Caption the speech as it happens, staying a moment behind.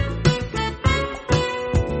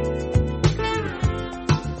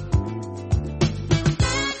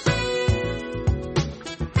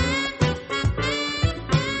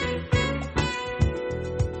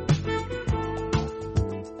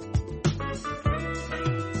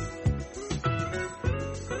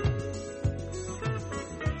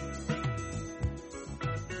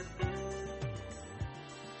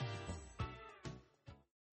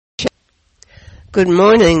Good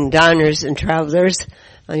morning, diners and travelers.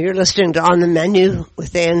 You're listening to On the Menu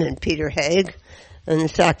with Ann and Peter Haig. And in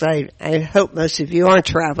fact, I hope most of you aren't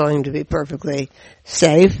traveling, to be perfectly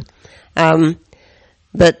safe.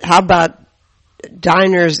 But how about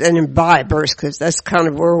diners and imbibers, because that's kind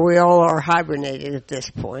of where we all are hibernating at this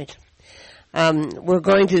point. We're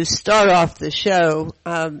going to start off the show.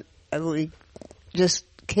 We just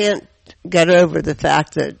can't get over the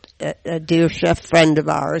fact that a dear chef friend of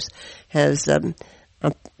ours has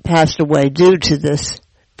passed away due to this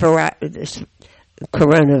coronavirus.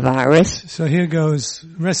 So here goes.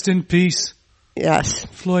 Rest in peace. Yes.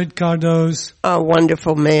 Floyd Cardoz. A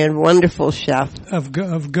wonderful man, wonderful chef. Of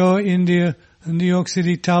Goa, India, and New York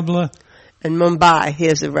City Tabla. And Mumbai. He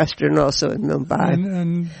has a restaurant also in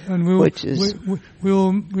Mumbai. And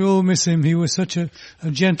we'll miss him. He was such a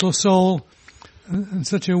gentle soul and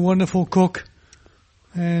such a wonderful cook.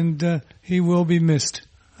 And he will be missed.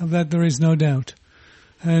 Of that there is no doubt.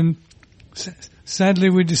 And sadly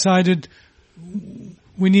we decided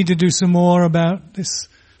we need to do some more about this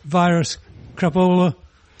virus, crapola,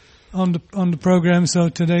 on the program. So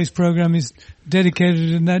today's program is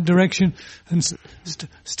dedicated in that direction, and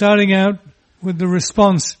starting out with the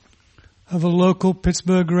response of a local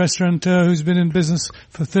Pittsburgh restaurateur who's been in business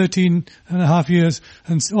for 13 and a half years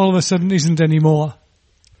and all of a sudden isn't anymore.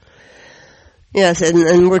 Yes,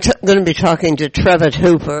 and we're going to be talking to Trevitt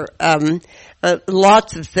Hooper.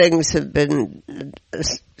 Lots of things have been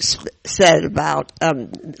said about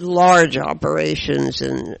large operations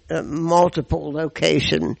and multiple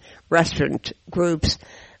location restaurant groups,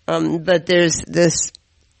 but there's this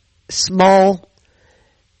small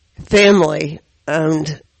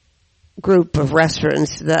family-owned group of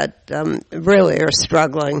restaurants that really are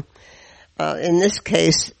struggling. In this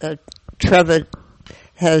case, Trevitt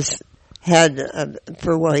has had did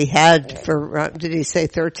he say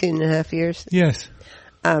 13 and a half years? Yes.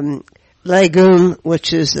 Legume,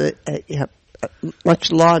 which is a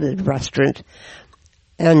much lauded restaurant,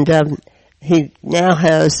 and he's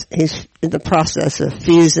in the process of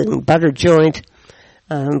fusing Butter Joint,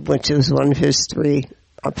 which is one of his 3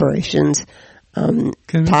 operations.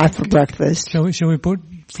 Pie for breakfast. Shall we put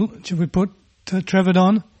Trevitt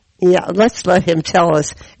on? Yeah, let's let him tell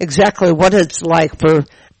us exactly what it's like for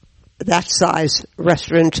that size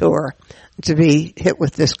restaurateur to be hit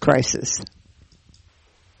with this crisis.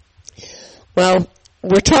 Well,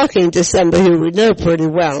 we're talking to somebody who we know pretty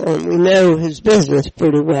well, and we know his business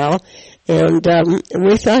pretty well, and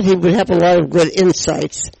we thought he would have a lot of good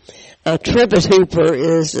insights. Trevitt Hooper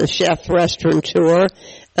is a chef restaurateur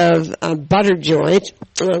of Butter Joint,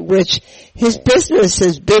 which his business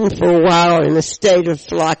has been for a while in a state of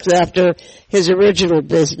flux after his original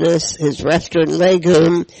business, his restaurant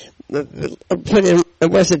Legume, put in,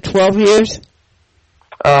 was it 12 years?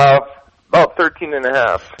 About 13 and a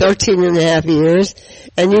half. 13 and a half years.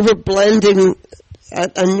 And you were blending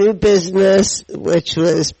a new business, which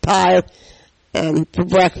was pie for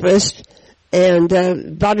breakfast and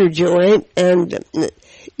Butter Joint. And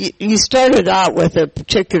you started out with a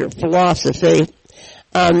particular philosophy,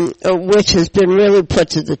 which has been really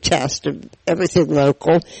put to the test of everything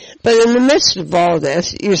local. But in the midst of all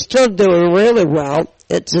this, you're still doing really well.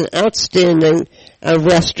 It's an outstanding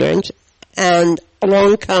restaurant, and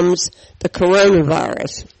along comes the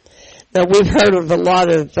coronavirus. Now, we've heard of a lot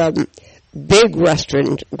of big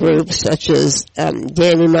restaurant groups, such as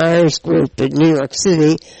Danny Meyer's group in New York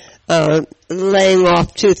City, laying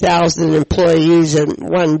off 2,000 employees in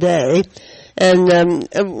one day. And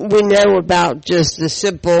we know about just the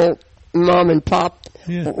simple mom-and-pop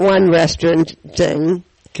one restaurant thing.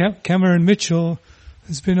 Cameron Mitchell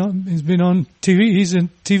has been on TV. He's a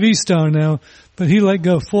TV star now, but he let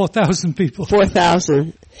go 4,000 people.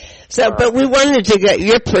 4,000. So, but we wanted to get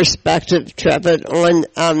your perspective, Trevitt, on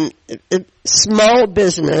small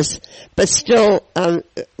business, but still a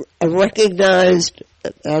recognized,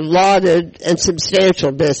 lauded, and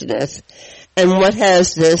substantial business. And what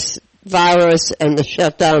has this virus and the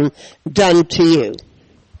shutdown done to you?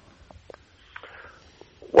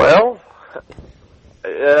 Well,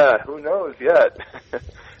 who knows yet?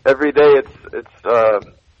 Every day it's so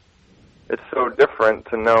different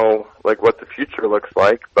to know like what the future looks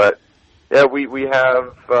like. But yeah, we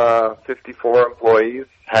have 54 employees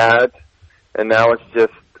had, and now it's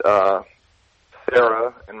just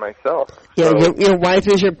Sarah and myself. Yeah, so, your wife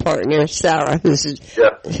is your partner, Sarah, who's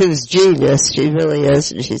genius. She really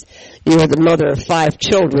is. You are the mother of 5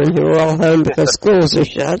 children who are all home because schools are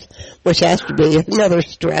shut, which has to be another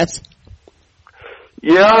stress.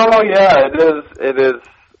 Yeah, it is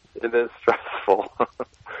stressful.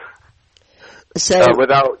 So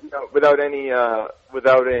without any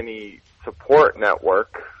support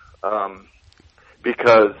network,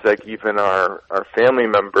 because like even our family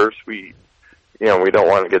members, we don't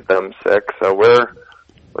want to get them sick, so we're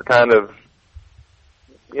kind of,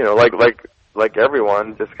 like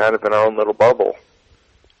everyone, just kind of in our own little bubble.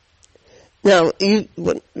 Now,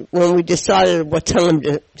 when we decided what time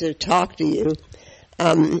to talk to you,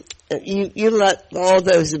 you let all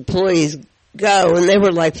those employees go, and they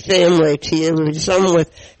were like family to you. Some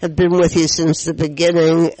have been with you since the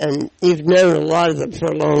beginning, and you've known a lot of them for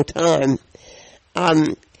a long time.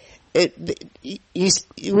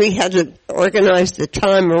 We had to organize the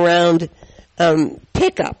time around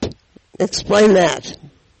pickup. Explain that.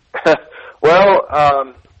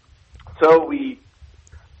 Well, so we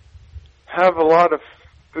have a lot of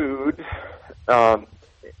food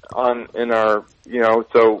in our,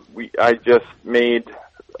 so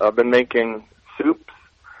I've been making soups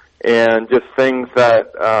and just things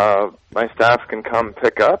that my staff can come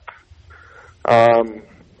pick up.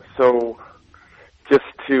 So just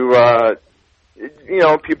to,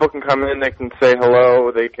 people can come in, they can say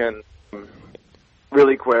hello, they can,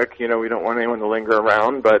 really quick, we don't want anyone to linger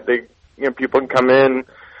around, but people can come in,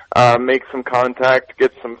 make some contact,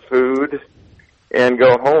 get some food, and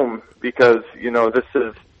go home, because, this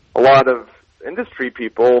is a lot of industry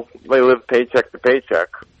people, they live paycheck to paycheck.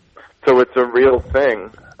 So it's a real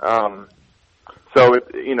thing. So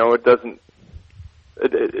it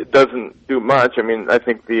doesn't do much. I mean, I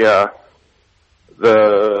think the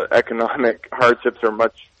economic hardships are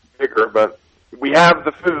much bigger, but we have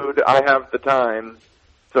the food, I have the time,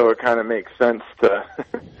 so it kind of makes sense to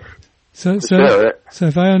share it. So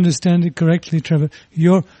if I understand it correctly, Trevor,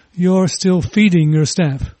 you're still feeding your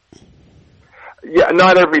staff? Yeah,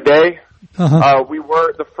 not every day. Uh-huh. We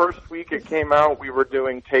were, the first week it came out, we were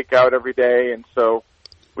doing takeout every day, and so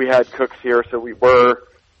we had cooks here, so we were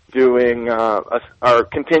doing,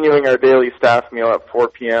 continuing our daily staff meal at 4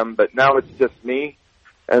 p.m., but now it's just me,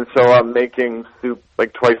 and so I'm making soup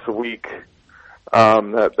like twice a week,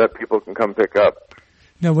 that people can come pick up.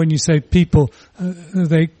 Now when you say people,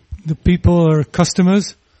 the people are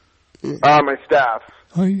customers? My staff.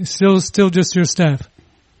 Oh, still just your staff?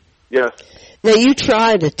 Yes. Now, you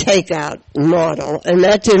tried a takeout model, and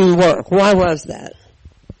that didn't work. Why was that?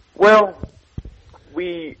 Well,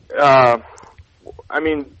 takeout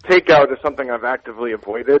is something I've actively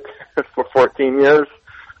avoided for 14 years.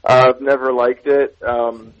 I've never liked it.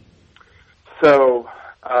 So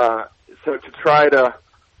to try to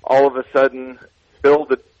all of a sudden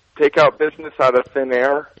build a takeout business out of thin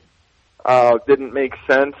air didn't make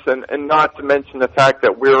sense, and not to mention the fact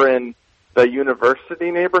that we're in the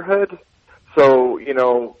university neighborhood. So,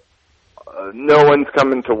 no one's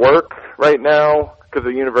coming to work right now because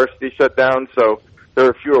the university shut down. So there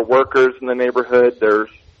are fewer workers in the neighborhood. There's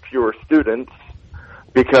fewer students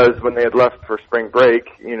because when they had left for spring break,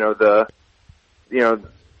 they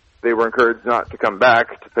were encouraged not to come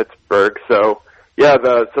back to Pittsburgh. So yeah,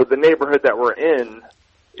 the neighborhood that we're in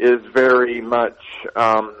is very much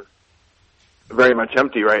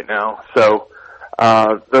empty right now. So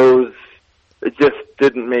it just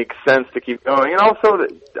didn't make sense to keep going. And also,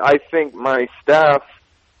 I think my staff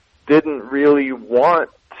didn't really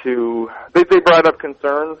want to, they brought up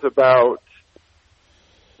concerns about,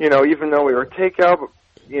 even though we were takeout,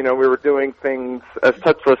 we were doing things as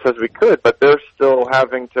touchless as we could, but they're still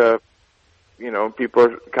having to, people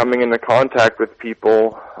are coming into contact with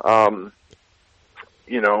people,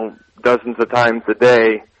 dozens of times a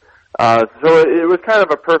day. So it was kind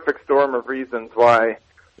of a perfect storm of reasons why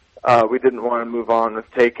we didn't want to move on with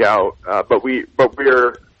takeout, but we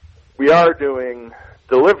are doing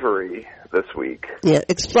delivery this week. Yeah,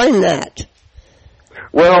 explain that.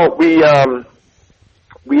 Well, we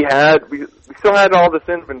still had all this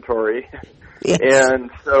inventory, yes.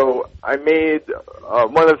 And so I made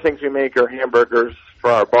one of the things we make are hamburgers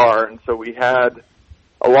for our bar, and so we had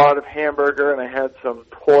a lot of hamburger, and I had some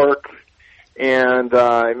pork, and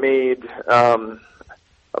I made a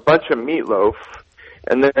bunch of meatloaf.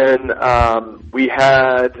 And then we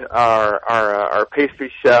had our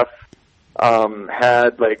pastry chef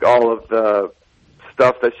had like all of the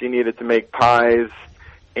stuff that she needed to make pies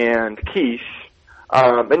and quiche.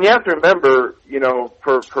 And you have to remember,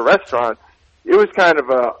 for restaurants, it was kind of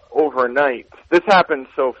a overnight. This happened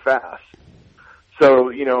so fast. So,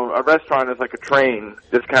 a restaurant is like a train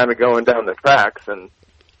just kind of going down the tracks, and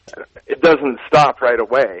it doesn't stop right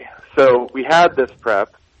away. So we had this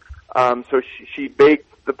prep. So she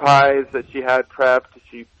baked the pies that she had prepped.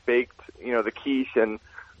 She baked, the quiche, and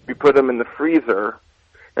we put them in the freezer.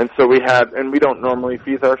 And so we don't normally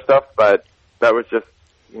freeze our stuff, but that was just,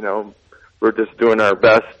 we're just doing our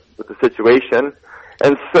best with the situation.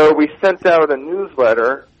 And so we sent out a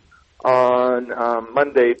newsletter on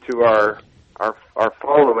Monday to our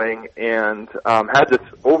following, and had this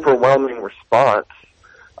overwhelming response.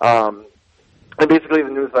 And basically, the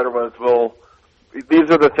newsletter was, these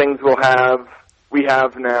are the things we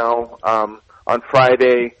have now. On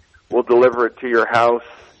Friday, we'll deliver it to your house.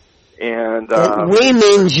 And we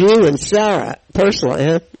means you and Sarah personally,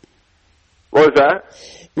 huh? What was that?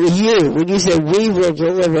 You. When you say we will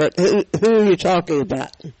deliver it, who are you talking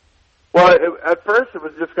about? Well, at first it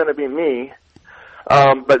was just going to be me,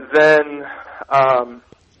 but then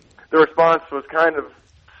the response was kind of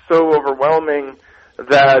so overwhelming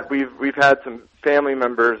that we've had some family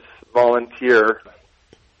members volunteer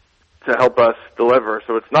to help us deliver.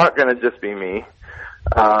 So it's not going to just be me.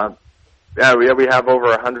 We have over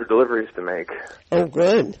 100 deliveries to make. Oh,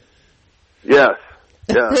 good. Yes.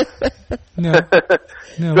 Yeah. No.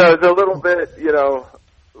 So it's a little bit,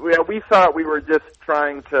 we thought we were just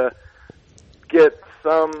trying to get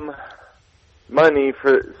some money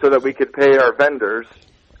so that we could pay our vendors.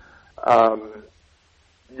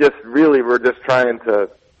 We're just trying to,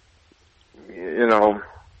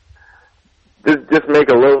 just make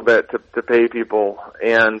a little bit to pay people,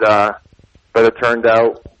 and but it turned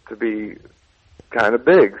out to be kind of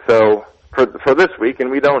big. So for this week, and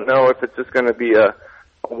we don't know if it's just going to be a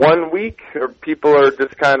 1 week, or people are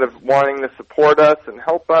just kind of wanting to support us and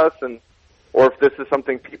help us, or if this is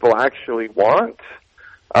something people actually want,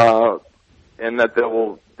 and that they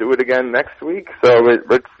will do it again next week. So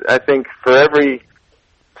it's I think for every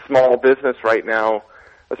small business right now,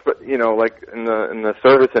 like in the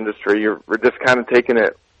service industry, we're just kind of taking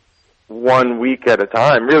it 1 week at a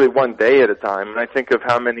time, really 1 day at a time. And I think of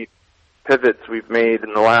how many pivots we've made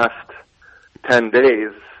in the last 10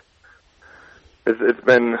 days. It's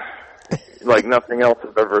been like nothing else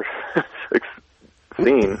I've ever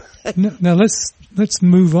seen. Now let's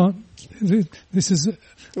move on. This is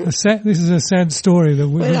a sad story that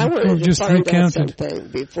we've just recounted. Something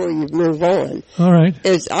before you move on. All right.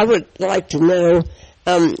 I would like to know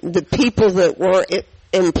the people that were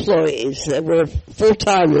employees, that were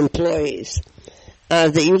full-time employees,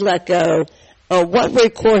 that you let go. What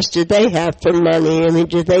recourse did they have for money? I mean,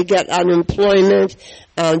 did they get unemployment?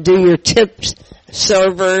 Do your tips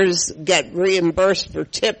servers get reimbursed for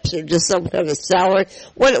tips, or just some kind of salary?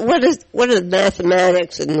 What are the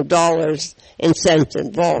mathematics and the dollars and cents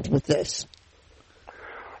involved with this?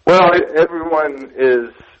 Well, everyone's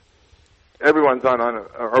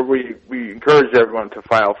or we encourage everyone to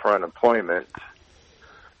file for unemployment.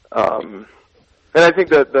 And I think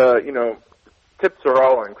that tips are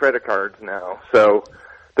all on credit cards now, so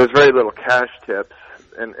there's very little cash tips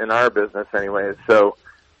in our business anyways. So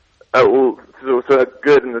that's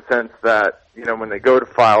good in the sense that, when they go to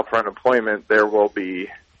file for unemployment, it'll be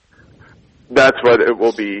based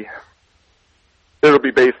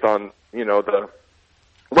on,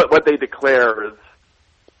 what they declare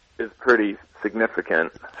is pretty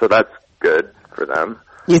significant. So that's good for them.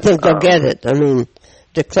 You think they'll get it? I mean,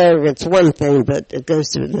 declaring it's one thing, but it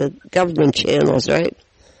goes through the government channels, right?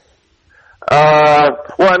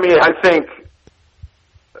 I think,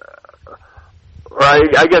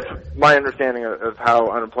 I guess my understanding of how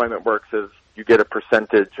unemployment works is you get a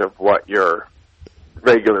percentage of what your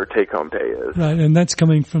regular take-home pay is. Right, and that's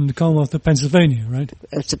coming from the Commonwealth of Pennsylvania, right?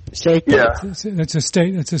 That's a state. Yeah, that's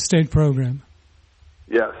a state program.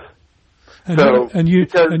 Yes. And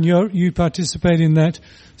you participate in that,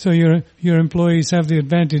 so your employees have the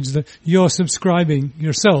advantage that you're subscribing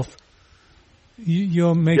yourself.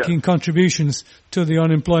 You're making contributions to the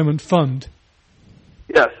unemployment fund.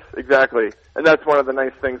 Yes, exactly. And that's one of the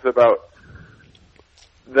nice things about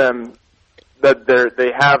them, that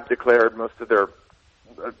they have declared most of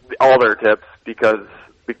all their tips because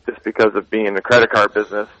of being a credit card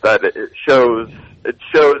business, that it shows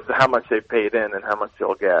how much they've paid in and how much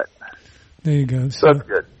they'll get. There you go. So that's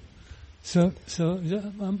good. So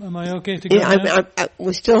am I okay to go? Yeah,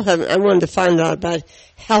 we still haven't. I wanted to find out about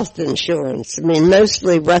health insurance. I mean,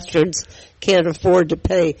 mostly restaurants can't afford to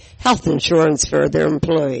pay health insurance for their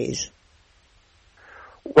employees.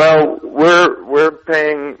 Well, we're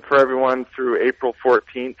paying for everyone through April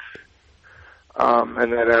 14th,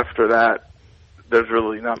 and then after that, there's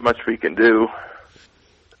really not much we can do.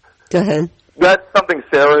 Go ahead. That's something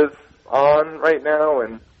Sarah's on right now,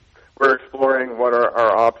 and we're exploring what are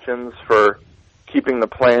our options for keeping the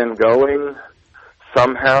plan going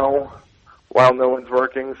somehow while no one's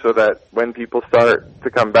working, so that when people start to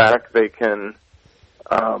come back, they can,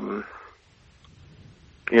 that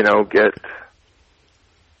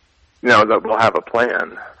we'll have a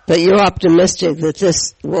plan. But you're optimistic that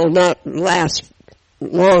this will not last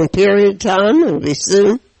long period of time? It'll be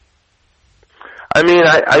soon? I mean,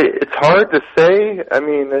 it's hard to say. I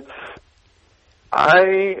mean,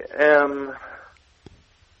 I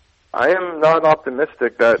am not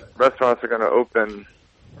optimistic that restaurants are going to open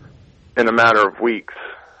in a matter of weeks.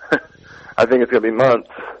 I think it's going to be months.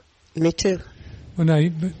 Me too. Well,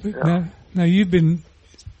 now you've been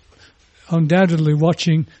undoubtedly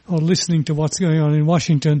watching or listening to what's going on in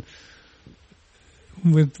Washington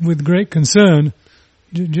with great concern,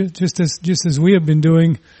 just as we have been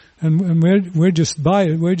doing, and we're just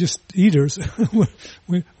we're just eaters.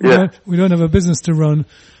 we don't have a business to run,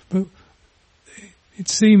 but it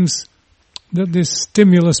seems that this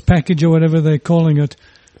stimulus package or whatever they're calling it,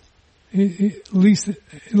 at least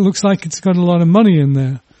it looks like it's got a lot of money in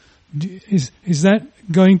there. Is that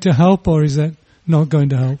going to help, or is that not going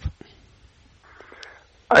to help?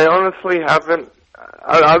 I honestly haven't.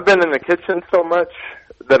 I've been in the kitchen so much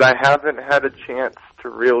that I haven't had a chance to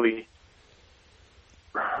really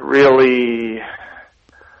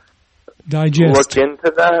digest, look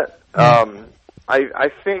into that. I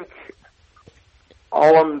think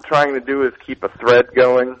all I'm trying to do is keep a thread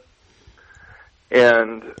going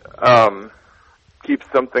and keep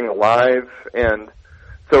something alive, and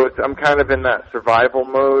so I'm kind of in that survival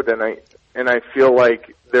mode, and I feel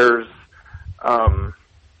like there's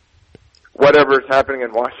whatever's happening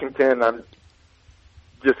in Washington, I'm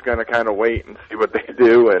just going to kind of wait and see what they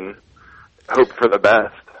do and hope for the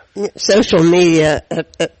best. Social media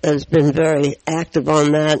has been very active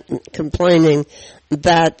on that, complaining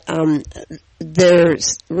that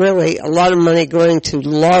there's really a lot of money going to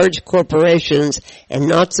large corporations and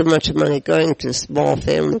not so much money going to small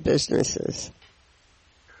family businesses.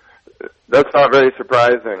 That's not very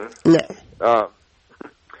surprising. No.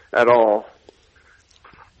 At all.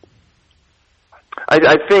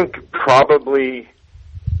 I think probably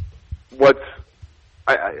one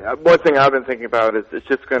thing I've been thinking about is it's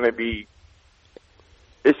just going to be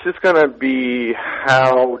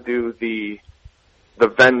how do the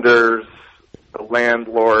vendors, the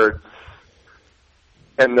landlords,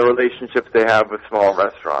 and the relationships they have with small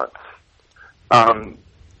restaurants. I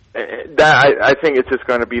think it's just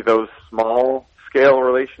going to be those small scale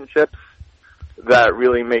relationships that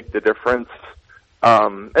really make the difference.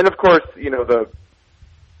 And of course, the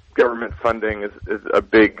government funding is a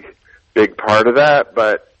big part of that,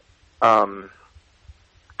 but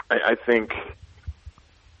I think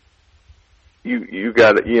you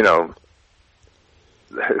got to,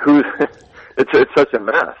 it's such a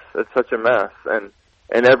mess. It's such a mess, and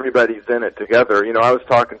everybody's in it together. I was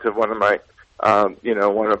talking to one of my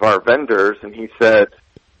one of our vendors, and he said,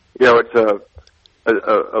 it's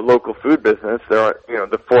a local food business. They're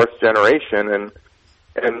the fourth generation,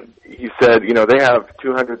 and he said, they have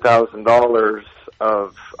 $200,000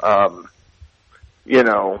 of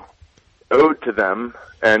owed to them,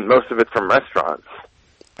 and most of it's from restaurants.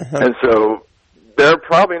 Uh-huh. And so they're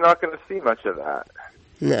probably not going to see much of that.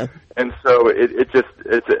 No. And so it's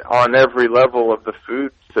on every level of the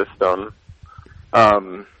food system.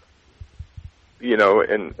 And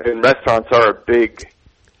restaurants are a big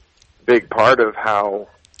part of how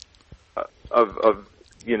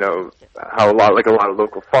how a lot of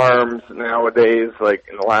local farms nowadays, like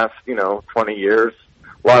in the last 20 years,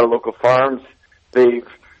 a lot of local farms they've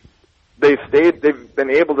been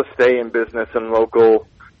able to stay in business and local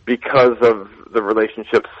because of the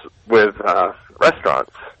relationships with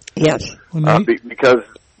restaurants. Yes. Because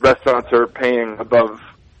restaurants are paying above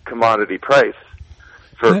commodity price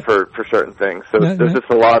for certain things. So there's just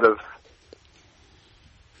a lot of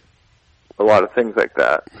things like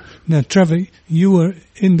that. Now, Trevor, you were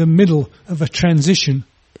in the middle of a transition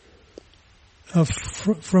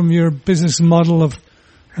from your business model of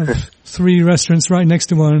three restaurants right next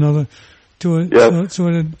to one another to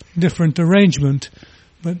a different arrangement.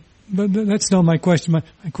 But that's not my question. My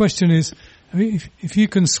question is, if you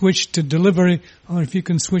can switch to delivery or if you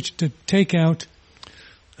can switch to takeout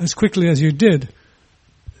as quickly as you did,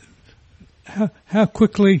 how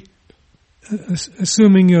quickly,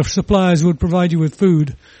 assuming your suppliers would provide you with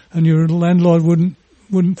food and your landlord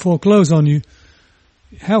wouldn't foreclose on you,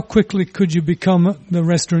 how quickly could you become the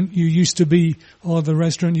restaurant you used to be or the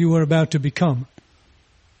restaurant you were about to become?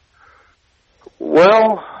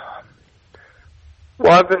 Well,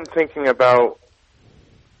 I've been thinking about.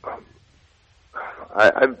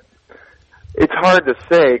 It's hard to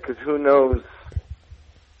say because who knows?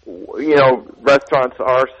 Restaurants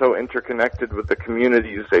are so interconnected with the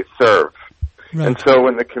communities they serve, right. And so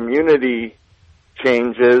when the community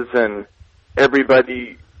changes and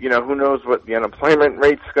everybody, who knows what the unemployment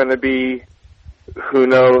rate's going to be? Who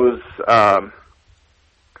knows?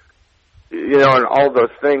 and all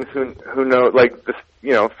those things. Who know? Like this,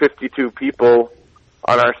 52 people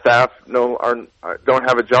on our staff don't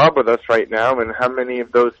have a job with us right now, and how many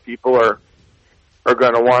of those people are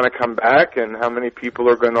going to want to come back, and how many people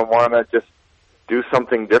are going to want to just do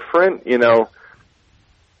something different? I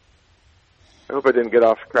hope I didn't get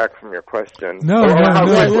off track from your question. No.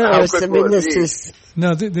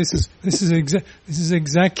 This is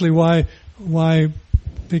exactly why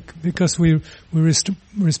because we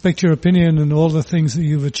respect your opinion and all the things that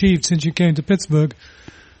you've achieved since you came to Pittsburgh.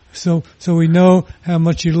 So we know how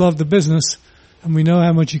much you love the business, and we know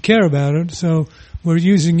how much you care about it. So we're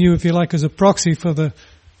using you, if you like, as a proxy for the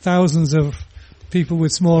thousands of people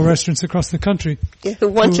with small restaurants across the country. Yeah, who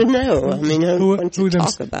want to know. Who want to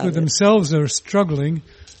talk about it. Who themselves are struggling.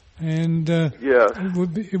 And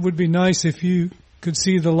it would be nice if you could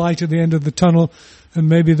see the light at the end of the tunnel, and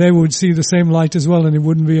maybe they would see the same light as well, and it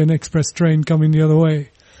wouldn't be an express train coming the other way.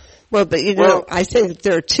 Well, but I think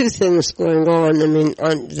there are two things going on.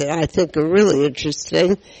 That I think are really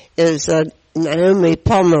interesting is Naomi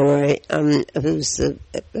Pomeroy, who's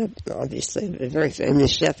obviously a very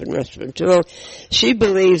famous chef and restaurateur. She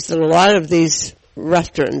believes that a lot of these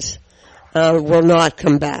restaurants will not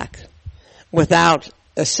come back without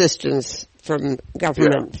assistance from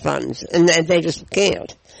government funds, and they just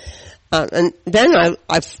can't. And then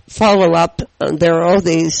I follow up. There are all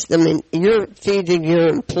these. You're feeding your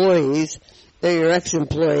employees. They're your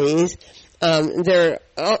ex-employees. There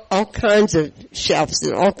are all kinds of chefs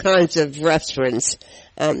and all kinds of restaurants,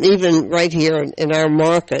 even right here in our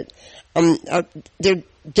market. They're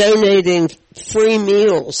donating free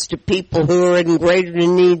meals to people who are in greater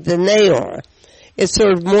need than they are. It's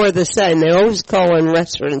sort of more the same. They always call on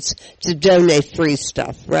restaurants to donate free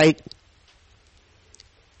stuff, right?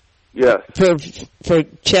 Yes. For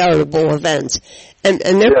charitable events. And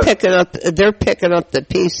they're picking up the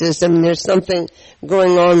pieces. There's something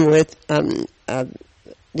going on with a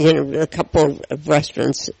couple of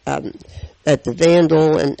restaurants at the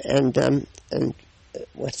Vandal and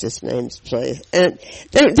what's his name's place. And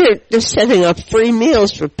they're setting up free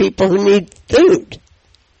meals for people who need food.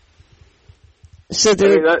 So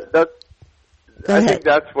I think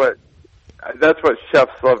that's what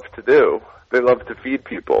chefs love to do. They love to feed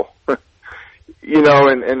people,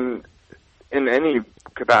 in any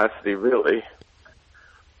capacity, really.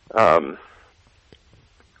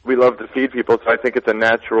 We love to feed people, so I think it's a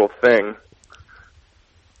natural thing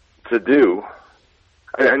to do.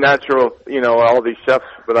 A natural, all these chefs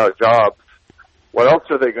without jobs, what else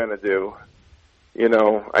are they going to do?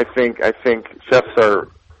 I think chefs are,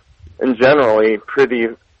 in generally, pretty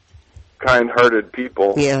kind-hearted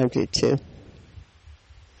people. Yeah, I do too.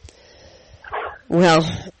 Well,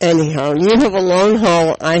 anyhow, you have a long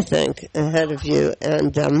haul, I think, ahead of you,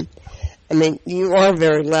 and you are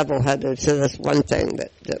very level-headed. So that's one thing Go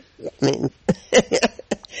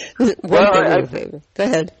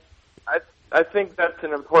ahead. I think that's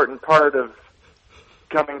an important part of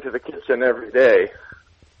coming to the kitchen every day,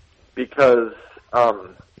 because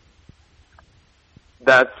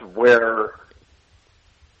that's where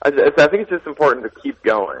I think it's just important to keep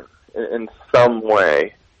going in some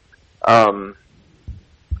way.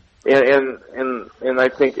 And I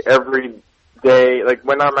think every day, like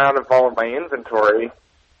when I'm out of all of my inventory,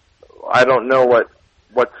 I don't know what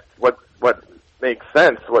makes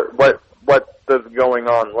sense. What does going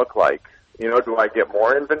on look like? Do I get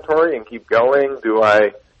more inventory and keep going? Do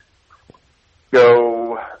I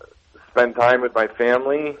go spend time with my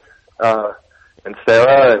family and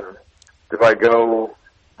Sarah? And do I go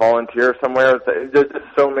volunteer somewhere? There's just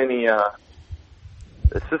so many.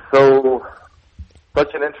 It's just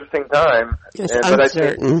such an interesting time. It's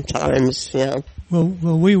uncertain times, yeah. Well,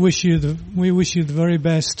 we wish you the very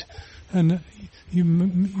best, and you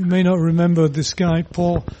may not remember this guy,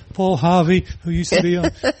 Paul Harvey, who used to be on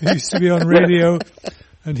radio,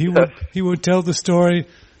 and he would tell the story,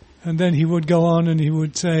 and then he would go on and he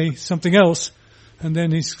would say something else, and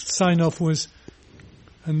then his sign off was,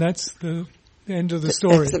 and that's the end of the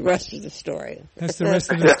story. That's the rest of the story. That's the rest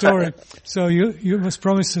of the story. So you must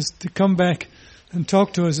promise us to come back and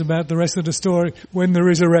talk to us about the rest of the story when there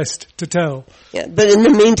is a rest to tell. Yeah, but in the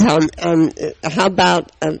meantime, how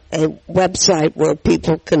about a website where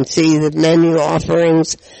people can see the menu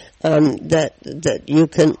offerings that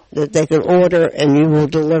they can order and you will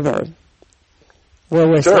deliver? Where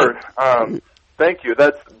was that? Thank you.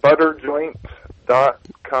 That's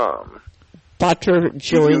butterjoint.com.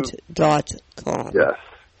 Butterjoint.com. Yes.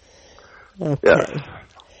 Okay. Yes.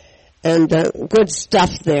 And good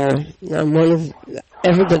stuff there. One of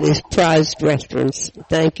everybody's prized restaurants.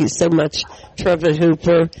 Thank you so much, Trevor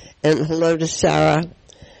Hooper, and hello to Sarah.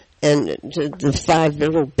 and the 5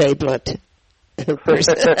 little babelet.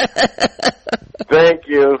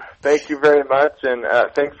 Thank you very much, and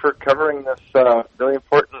thanks for covering this really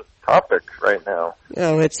important topic right now.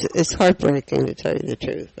 Oh, it's heartbreaking, to tell you the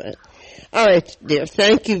truth. But all right, dear,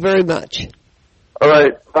 thank you very much. All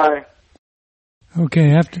right, bye.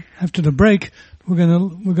 Okay, after the break, we're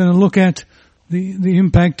gonna look at the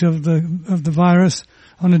impact of the virus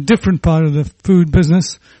on a different part of the food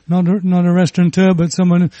business, not a restaurateur, but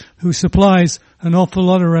someone who supplies an awful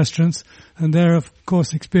lot of restaurants, and they're of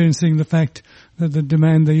course experiencing the fact that the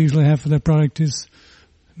demand they usually have for their product is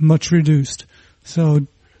much reduced. So we're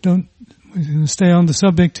going to stay on the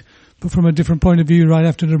subject, but from a different point of view right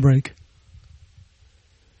after the break.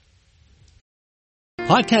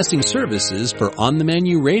 Podcasting services for On the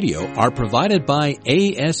Menu Radio are provided by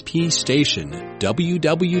ASP Station,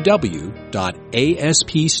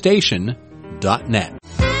 www.aspstation.net.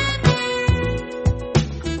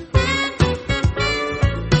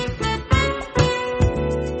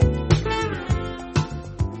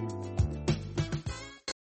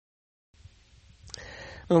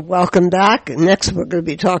 Welcome back. Next we're going to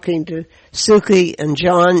be talking to Suki and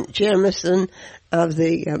John Jamison of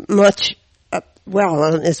the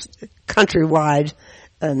it's countrywide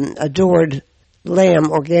adored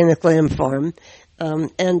organic lamb farm,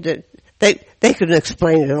 and they can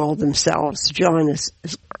explain it all themselves. John is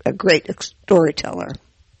a great storyteller.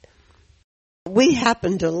 We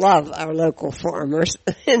happen to love our local farmers,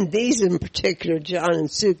 and these in particular, John and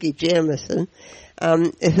Suki Jamison,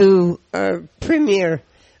 who are premier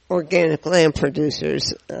organic lamb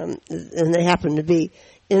producers, and they happen to be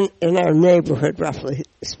in our neighborhood, roughly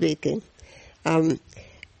speaking. John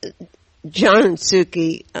and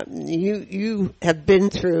Suki, you have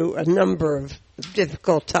been through a number of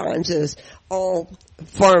difficult times, as all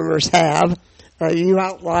farmers have. You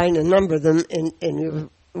outline a number of them in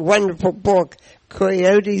your wonderful book,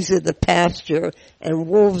 Coyotes in the Pasture and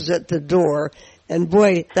Wolves at the Door. And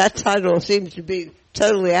boy, that title seems to be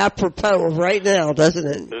totally apropos of right now, doesn't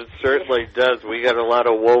it? It certainly does. We got a lot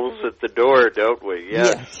of wolves at the door, don't we?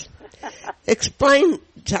 Yes. Explain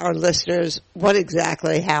to our listeners what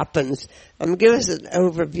exactly happens. Give us an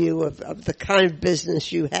overview of the kind of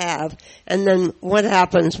business you have, and then what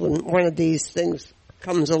happens when one of these things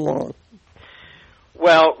comes along.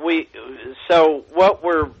 Well, so what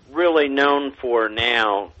we're really known for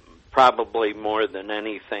now, probably more than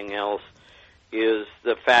anything else, is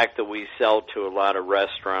the fact that we sell to a lot of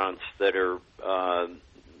restaurants that are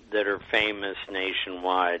famous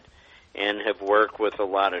nationwide and have worked with a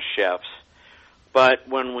lot of chefs. But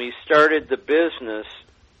when we started the business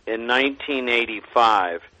in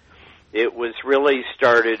 1985, it was really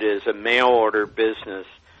started as a mail order business,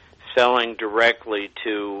 selling directly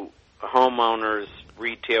to homeowners,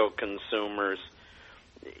 retail consumers,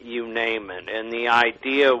 you name it. And the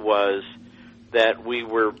idea was that we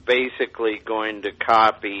were basically going to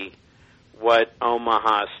copy what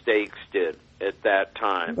Omaha Steaks did at that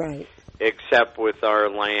time. Right. Except with our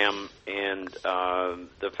lamb and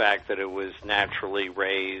the fact that it was naturally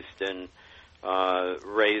raised and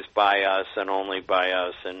raised by us and only by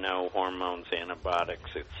us, and no hormones,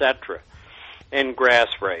 antibiotics, etc., and grass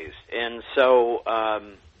raised. And so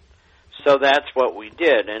that's what we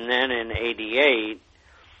did. And then in '88,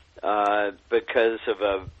 because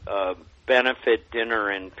of a benefit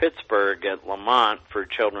dinner in Pittsburgh at Lamont for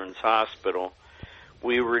Children's Hospital,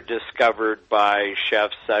 we were discovered by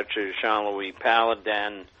chefs such as Jean-Louis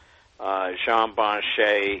Paladin, Jean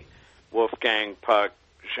Banchet, Wolfgang Puck,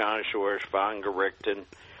 Jean-Georges von Gerichten,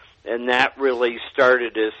 and that really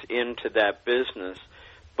started us into that business.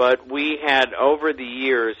 But we had, over the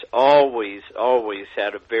years, always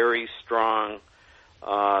had a very strong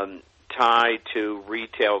tie to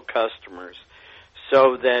retail customers,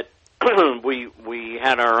 so that we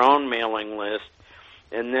had our own mailing list,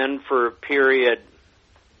 and then for a period,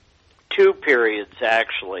 2 periods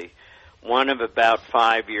actually, one of about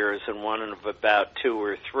 5 years and one of about 2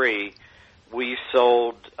 or 3, we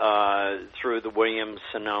sold through the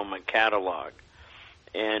Williams-Sonoma catalog.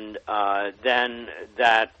 And then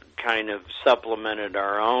that kind of supplemented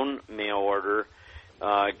our own mail order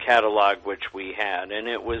catalog, which we had. And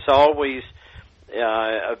it was always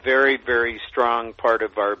a very, very strong part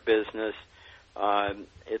of our business. At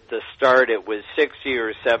the start, it was 60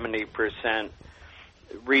 or 70%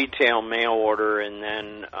 retail mail order, and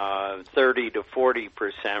then 30 to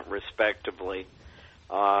 40% respectively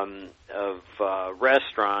of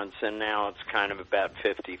restaurants, and now it's kind of about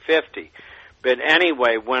 50-50. But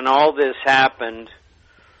anyway, when all this happened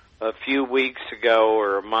a few weeks ago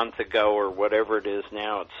or a month ago or whatever it is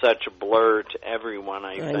now, it's such a blur to everyone,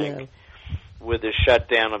 I think. the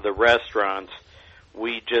shutdown of the restaurants,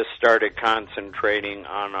 we just started concentrating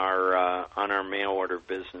on our mail order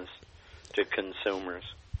business to consumers.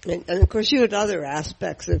 And of course, you had other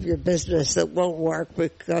aspects of your business that won't work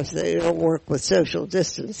because they don't work with social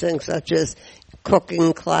distancing, such as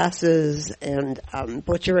cooking classes and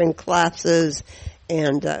butchering classes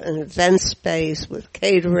and an event space with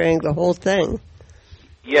catering, the whole thing.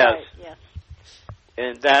 Yes. Right, yes.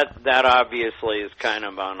 And that obviously is kind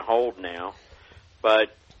of on hold now.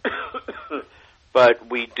 But but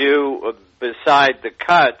we do, beside the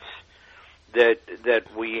cuts that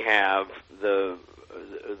we have, the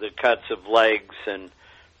cuts of legs and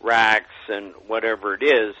racks and whatever it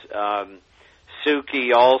is,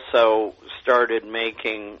 Suki also started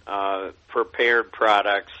making prepared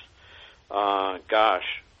products,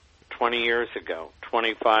 20 years ago,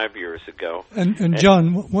 25 years ago. And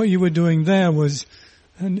John, what you were doing there was,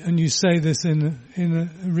 and you say this in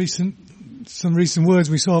some recent words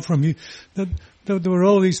we saw from you, that there were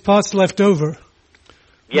all these parts left over.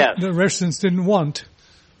 Yes. The restaurants didn't want,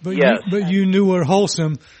 but yes. you knew were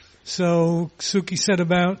wholesome. So Suki set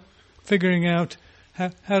about figuring out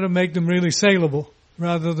how to make them really saleable,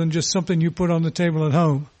 rather than just something you put on the table at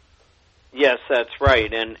home. Yes, that's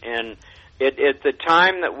right. And at the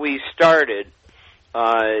time that we started,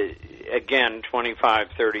 again, 25,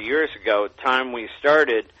 30 years ago, at the time we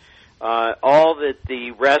started, all that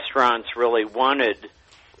the restaurants really wanted,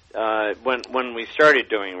 when we started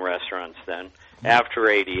doing restaurants then, after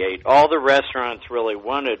 88, all the restaurants really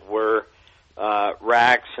wanted were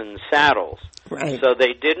racks and saddles. Right. So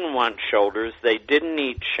they didn't want shoulders. They didn't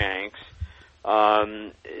need shanks.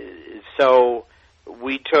 So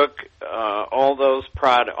we took all those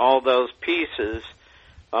pieces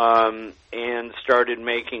and started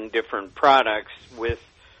making different products with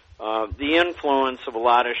the influence of a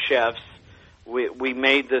lot of chefs. We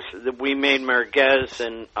made merguez,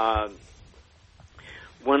 and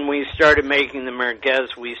when we started making the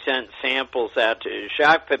merguez, we sent samples out to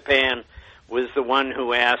Jacques Pepin. Was the one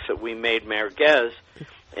who asked that we made merguez,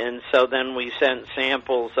 and so then we sent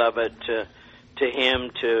samples of it to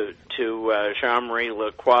him, to Jean-Marie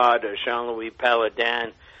Lacroix, to Jean-Louis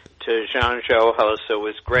Paladin, to Jean Johos. So it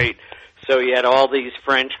was great. So you had all these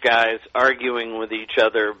French guys arguing with each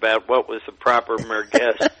other about what was the proper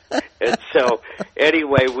merguez. And so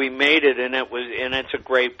anyway, we made it, and it's a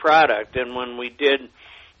great product. And when we did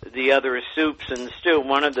the other soups and stew,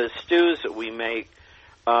 one of the stews that we make,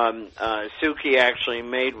 Suki actually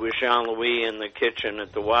made with Jean-Louis in the kitchen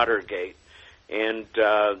at the Watergate, and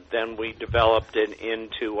then we developed it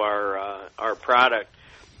into our product.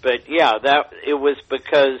 But yeah, it was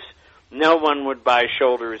because no one would buy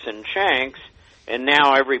shoulders and shanks, and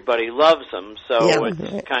now everybody loves them. So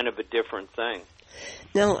it's kind of a different thing.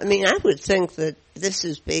 No, I mean, I would think that this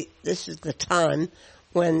is the time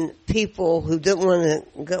when people who don't want to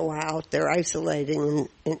go out, they're isolating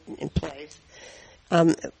in place.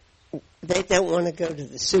 They don't want to go to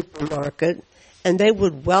the supermarket, and they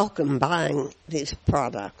would welcome buying these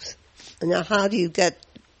products. Now, how do you get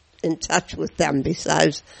in touch with them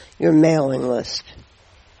besides your mailing list?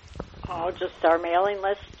 Oh, just our mailing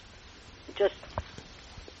list, just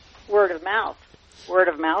word of mouth. Word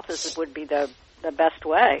of mouth would be the best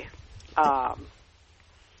way.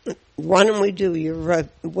 Why don't we do your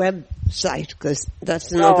website? Because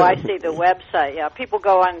that's another. Oh, I see, the website. Yeah, people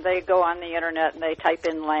go on the internet and they type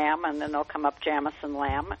in lamb, and then they'll come up Jamison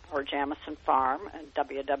Lamb or Jamison Farm and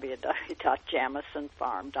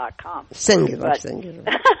www.jamisonfarm.com. Singular.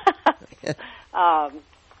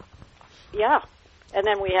 Yeah, and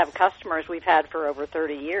then we have customers we've had for over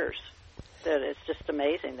 30 years. That it's just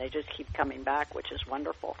amazing. They just keep coming back, which is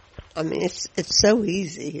wonderful. I mean, it's so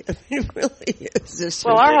easy. I mean, it really is.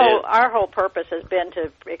 Well, our whole purpose has been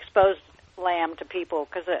to expose lamb to people,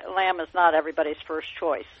 because lamb is not everybody's first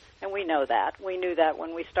choice, and we know that. We knew that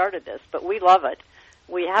when we started this, but we love it.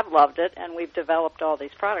 We have loved it, and we've developed all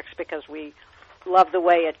these products because we love the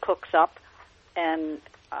way it cooks up, and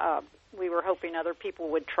we were hoping other people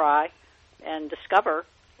would try and discover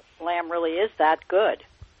lamb really is that good.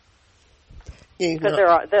 Because there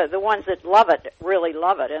are the ones that love it really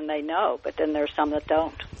love it, and they know. But then there's some that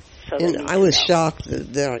don't. So and I was shocked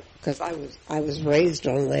because I was raised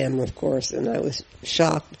on lamb, of course, and I was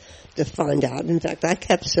shocked to find out. In fact, I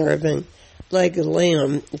kept serving leg of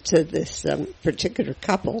lamb to this particular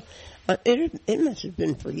couple. It must have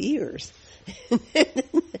been for years.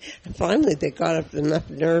 And finally, they got up enough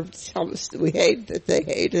nerve to tell us that they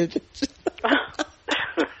hated it.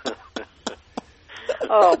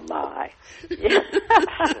 Oh my!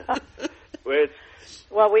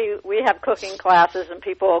 Well, we have cooking classes, and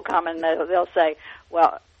people will come and they'll say,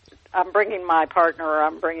 "Well, I'm bringing my partner or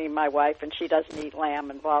I'm bringing my wife and she doesn't eat lamb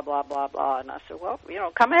and blah, blah, blah, blah. And I said, well,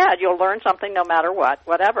 come ahead. You'll learn something no matter what,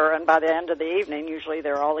 whatever. And by the end of the evening, usually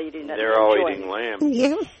they're all eating it. They're all eating lamb.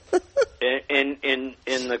 Yeah. In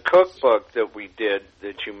the cookbook that we did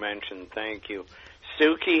that you mentioned, thank you,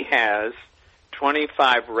 Suki has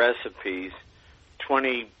 25 recipes,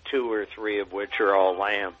 22 or 3 of which are all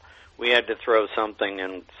lamb. We had to throw something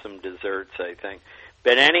in some desserts, I think.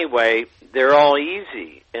 But anyway, they're all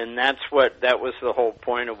easy, and that was the whole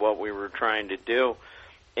point of what we were trying to do.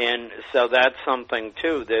 And so that's something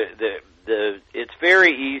too. It's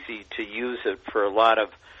very easy to use it for a lot of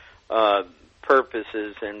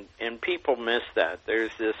purposes, and people miss that.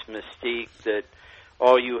 There's this mystique that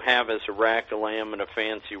all you have is a rack of lamb in a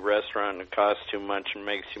fancy restaurant and it costs too much and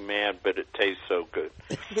makes you mad, but it tastes so good.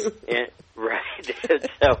 Right. And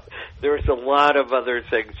so there's a lot of other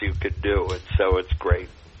things you could do, and so it's great.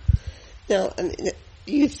 Now, I mean,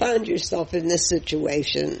 you find yourself in this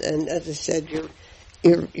situation, and as I said, you're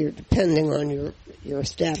depending on your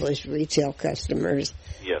established retail customers.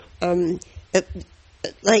 Yes.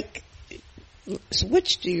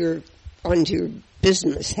 Switch onto your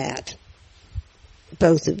business hat,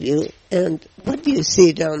 both of you, and what do you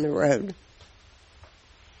see down the road?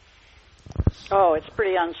 Oh, it's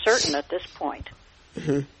pretty uncertain at this point.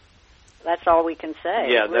 Mm-hmm. That's all we can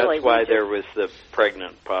say. Yeah, really, that's why there was the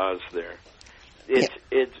pregnant pause there. It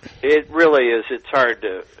really is. It's hard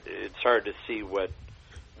to see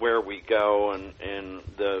where we go, and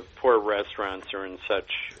the poor restaurants are in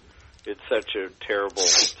such a terrible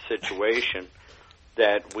situation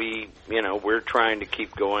that we're trying to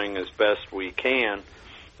keep going as best we can,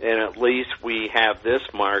 and at least we have this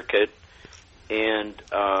market and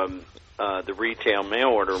the retail mail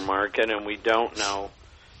order market, and we don't know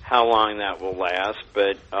how long that will last,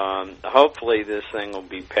 but hopefully this thing will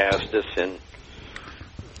be past us in,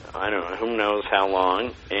 I don't know, who knows how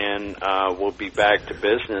long, and we'll be back to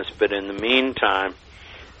business. But in the meantime,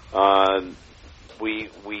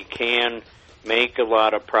 we can make a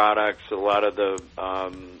lot of products. A lot of the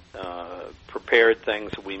prepared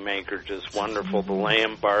things that we make are just wonderful. The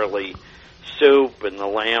lamb barley soup and the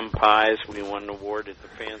lamb pies, we won an award at the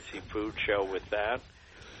Fancy Food Show with that.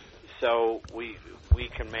 So we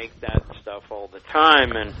can make that stuff all the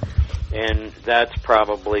time, and that's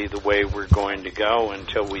probably the way we're going to go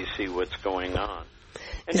until we see what's going on.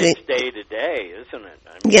 And it's day to day, isn't it?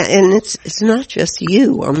 I mean, yeah, and it's not just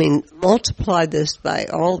you. I mean, multiply this by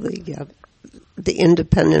all the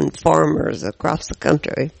independent farmers across the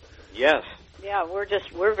country. Yes. Yeah,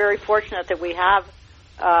 we're very fortunate that we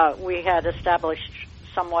had established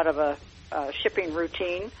somewhat of a shipping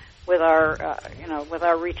routine with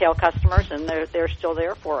our retail customers, and they're still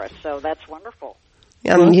there for us. So that's wonderful.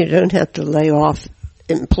 I mean, you don't have to lay off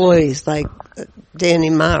employees like Danny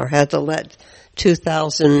Meyer had to let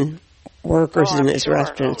 2,000 workers in his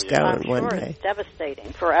restaurants go in one day. It's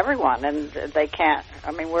devastating for everyone, and they can't.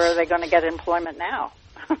 I mean, where are they going to get employment now?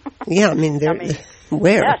 Yeah, I mean,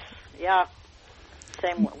 where? Yes, yeah.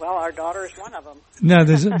 Well, our daughter is one of them. No,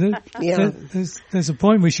 there's a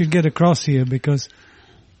point we should get across here, because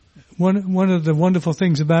one of the wonderful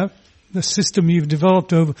things about the system you've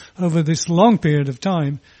developed over this long period of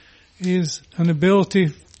time is an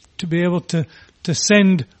ability to be able to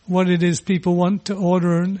send what it is people want to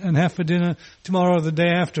order and have for dinner tomorrow or the day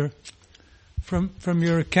after from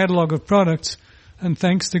your catalog of products, and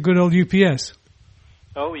thanks to good old UPS.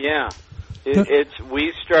 Oh yeah.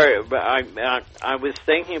 We started. I was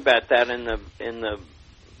thinking about that in the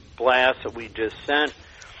blast that we just sent.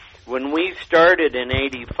 When we started in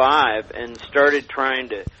 '85 and started trying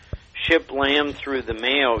to ship lamb through the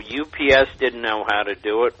mail, UPS didn't know how to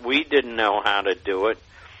do it. We didn't know how to do it,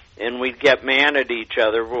 and we'd get mad at each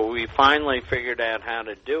other. Well, we finally figured out how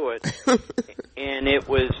to do it, and it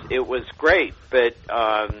was great. But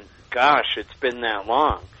gosh, it's been that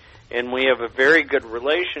long. And we have a very good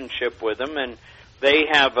relationship with them, and they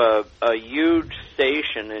have a huge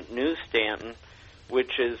station at New Stanton,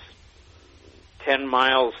 which is 10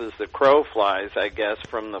 miles as the crow flies, I guess,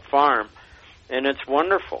 from the farm, and it's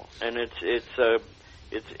wonderful. And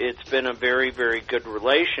it's been a very, very good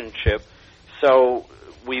relationship. So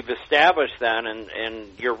we've established that, and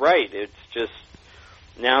you're right. It's just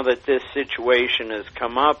now that this situation has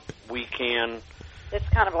come up, we can. It's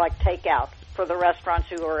kind of like takeout for the restaurants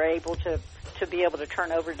who are able to be able to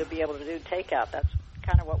turn over to be able to do takeout. That's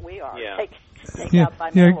kind of what we are. Yeah. Takeout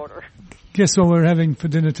by mail order. Guess what we're having for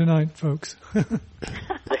dinner tonight, folks? You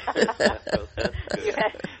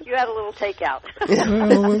had a little takeout.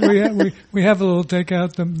 Well, we have a little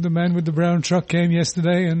takeout. The man with the brown truck came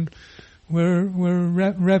yesterday, and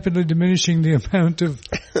we're rapidly diminishing the amount of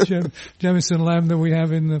Jamison lamb that we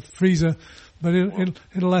have in the freezer, but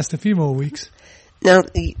it'll last a few more weeks. Now,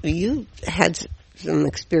 you had some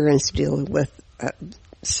experience dealing with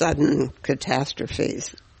sudden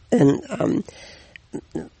catastrophes, and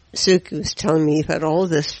Suki was telling me you had all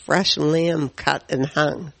this fresh lamb cut and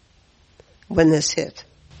hung when this hit.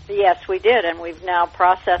 Yes, we did, and we've now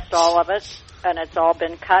processed all of it, and it's all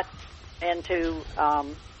been cut into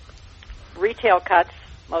retail cuts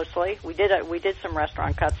mostly. We did some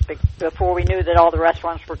restaurant cuts before we knew that all the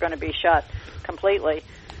restaurants were going to be shut completely.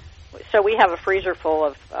 So we have a freezer full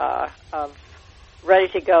of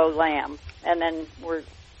ready-to-go lamb, and then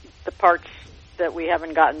the parts that we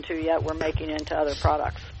haven't gotten to yet we're making into other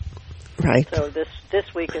products. Right. So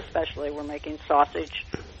this week especially we're making sausage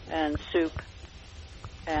and soup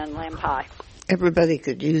and lamb pie. Everybody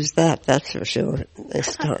could use that's for sure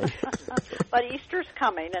this time. But Easter's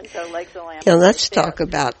coming, and so legs of lamb. Now let's talk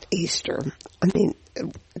about Easter. I mean,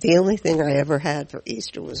 the only thing I ever had for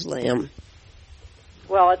Easter was lamb.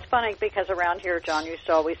 Well, it's funny because around here, John used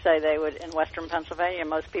to always say they would, in Western Pennsylvania,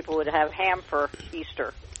 most people would have ham for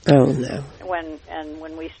Easter. Oh, no.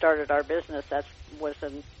 When we started our business, that was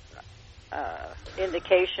an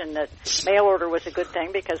indication that mail order was a good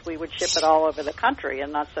thing because we would ship it all over the country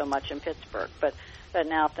and not so much in Pittsburgh. But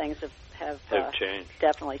now things have changed.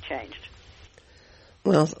 Definitely changed.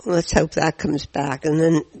 Well, let's hope that comes back. And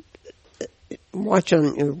then watch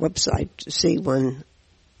on your website to see when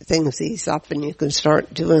things ease up and you can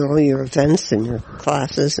start doing all your events and your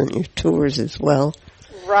classes and your tours as well.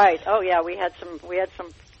 Right. Oh, yeah. We had some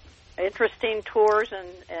interesting tours and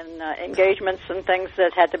engagements and things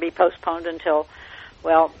that had to be postponed until,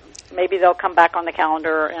 well, maybe they'll come back on the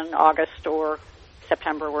calendar in August or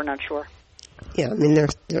September. We're not sure. Yeah, I mean, there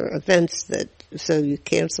are events that, so you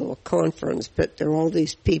cancel a conference, but there are all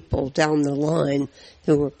these people down the line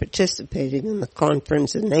who are participating in the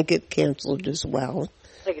conference, and they get canceled as well.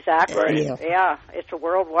 Exactly. Yeah, it's a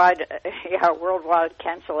worldwide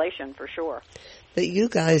cancellation for sure. But you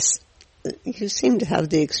guys, you seem to have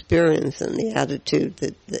the experience and the attitude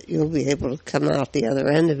that you'll be able to come out the other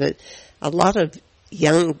end of it. A lot of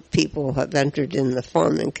young people have entered in the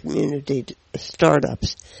farming community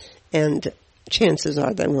startups, and chances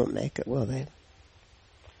are they won't make it, will they?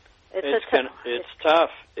 It's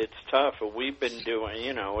tough. It's tough. We've been doing,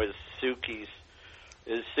 as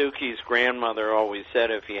Suki's grandmother always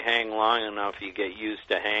said, if you hang long enough, you get used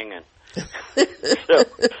to hanging.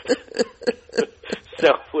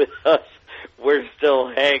 So with us, we're still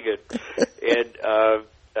hanging, and I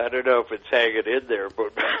don't know if it's hanging in there,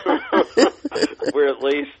 but we're at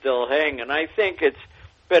least still hanging. I think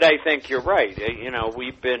you're right.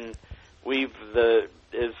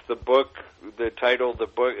 The title,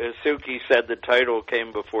 as Suki said, the title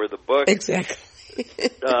came before the book. Exactly.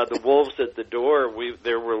 The wolves at the door.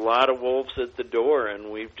 There were a lot of wolves at the door,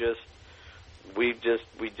 and we just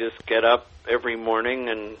get up every morning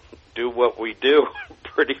and do what we do,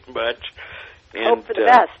 pretty much, and hope for the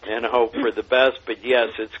best. And hope for the best. But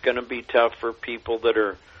yes, it's going to be tough for people that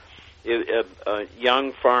are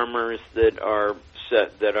young farmers that are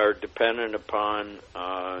dependent upon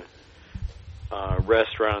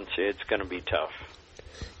restaurants. It's going to be tough.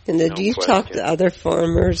 And do you talk to other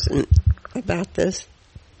farmers about this?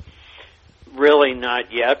 Really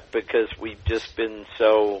not yet, because we've just been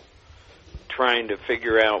so trying to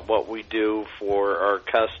figure out what we do for our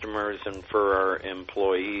customers and for our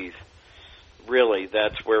employees. Really,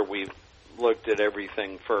 that's where we've looked at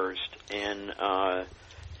everything first. And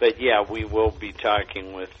but yeah, we will be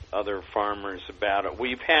talking with other farmers about it.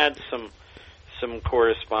 We've had some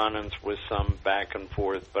correspondence with some back and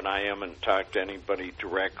forth, but I haven't talked to anybody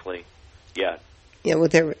directly yet. Yeah, well,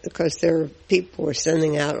 because there are people who are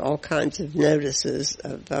sending out all kinds of notices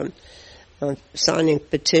of signing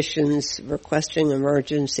petitions, requesting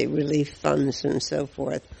emergency relief funds, and so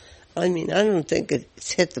forth. I mean, I don't think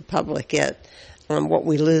it's hit the public yet on what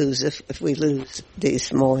we lose if we lose these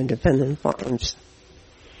small independent farms.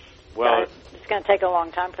 Well, it's going to take a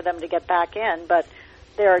long time for them to get back in, but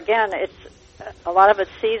there again, a lot of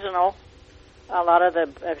it's seasonal. A lot of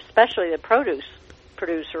especially the produce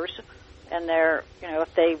producers, and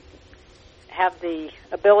if they have the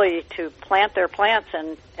ability to plant their plants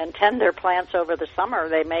and tend their plants over the summer,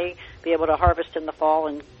 they may be able to harvest in the fall,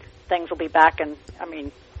 and things will be back. And I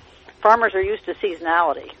mean, farmers are used to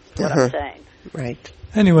seasonality. Is what I'm saying. Right.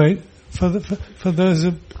 Anyway, for those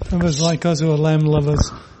of us like us who are lamb lovers,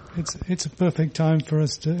 it's a perfect time for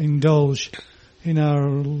us to indulge in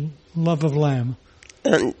our love of lamb.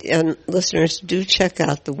 And listeners, do check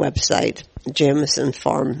out the website,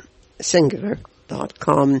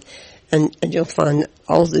 JamisonFarmSingular.com, and you'll find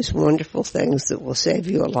all these wonderful things that will save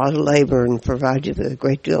you a lot of labor and provide you with a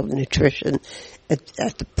great deal of nutrition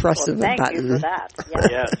at the press of a button. Thank you for that.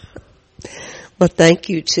 Yes. Well, thank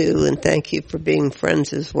you, too, and thank you for being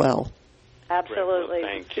friends as well. Absolutely.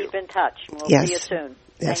 Thank you. Keep in touch. We'll see you soon.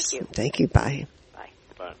 Yes. Thank you. Thank you. Bye.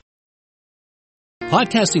 Bye.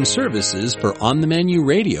 Podcasting services for On the Menu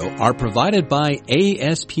Radio are provided by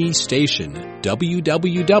ASP Station,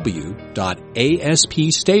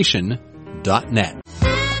 www.aspstation.net.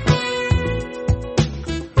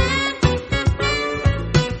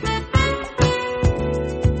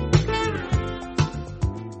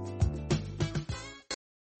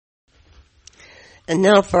 And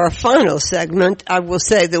now for our final segment, I will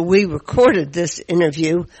say that we recorded this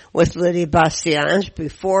interview with Lydia Bastianich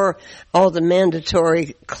before all the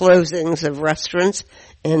mandatory closings of restaurants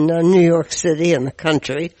in New York City and the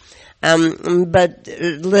country. But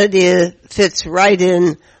Lydia fits right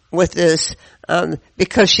in with this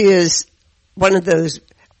because she is one of those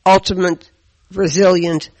ultimate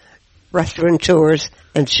resilient restaurateurs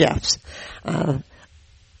and chefs.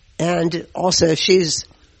 And also she's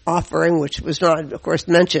offering, which was not, of course,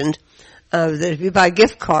 mentioned, that if you buy a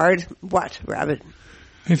gift card, what, Rabbit?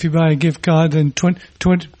 If you buy a gift card, then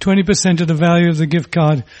 20% of the value of the gift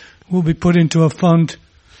card will be put into a fund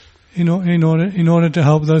in order to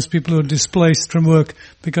help those people who are displaced from work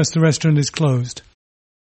because the restaurant is closed.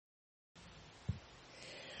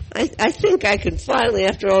 I think I can finally,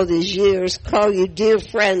 after all these years, call you dear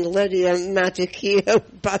friend Lydia Matacchio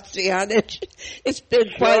Bastianich. It's been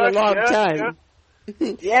quite a long time. Sure.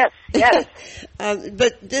 Yes.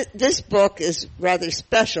 But this book is rather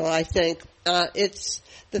special, I think. It's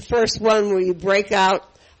the first one where you break out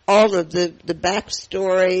all of the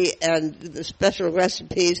backstory and the special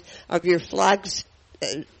recipes of your flagship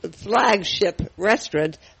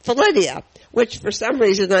restaurant, Felidia, which for some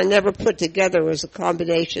reason I never put together as a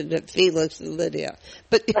combination of Felix and Lydia.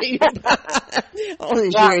 But all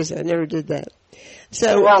these years I never did that.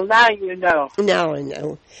 So, well, now you know. Now I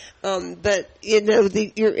know. But,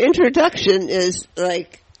 your introduction is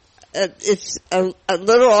like, it's a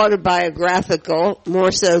little autobiographical,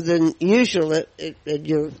 more so than usual in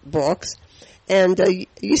your books. And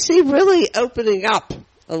you seem really opening up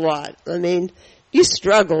a lot. I mean, you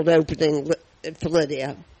struggled opening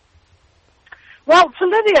Felidia. Well,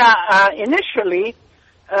 Felidia, initially,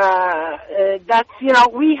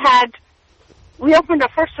 we opened our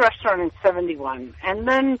first restaurant in 1971, and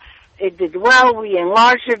then it did well. We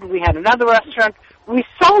enlarged it. We had another restaurant. We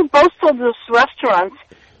sold both of those restaurants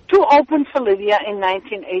to open Felidia in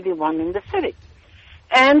 1981 in the city.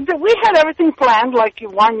 And we had everything planned like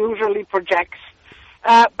one usually projects.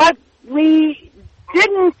 But we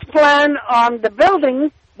didn't plan on the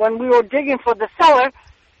building when we were digging for the cellar,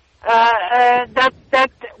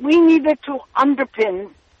 that we needed to underpin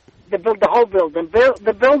the whole building.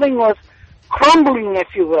 The building was crumbling,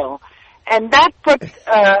 if you will. And that put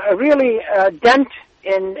really a dent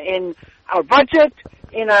in our budget,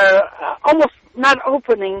 in our almost not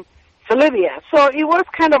opening Felidia. So it was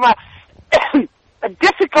kind of a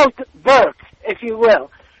difficult birth, if you will.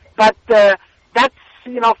 But that's,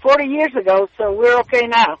 40 years ago, so we're okay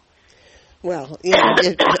now. Well,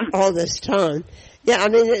 all this time. Yeah, I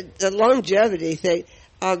mean, the longevity thing,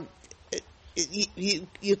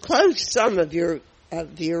 you closed some of your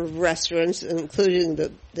restaurants, including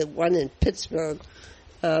the one in Pittsburgh,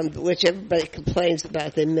 which everybody complains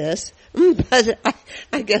about they miss. But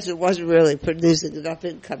I guess it wasn't really producing enough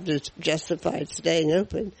income to justify it staying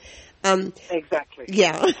open. Exactly.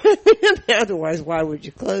 Yeah. Otherwise, why would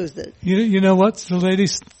you close it? You know what, the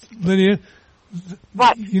ladies, Lydia?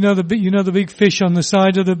 What? You know the big fish on the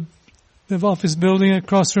side of the office building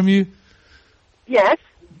across from you? Yes.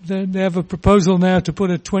 They have a proposal now to put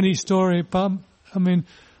a 20-story an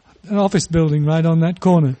office building right on that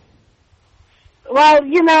corner. Well,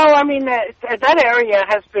 that area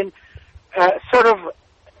has been sort of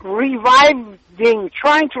trying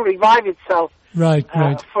to revive itself. Right.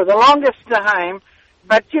 For the longest time.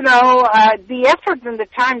 But, the effort and the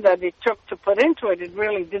time that it took to put into it, it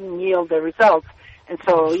really didn't yield the results. And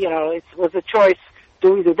so, it was a choice.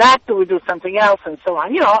 Do we do that? Do we do something else? And so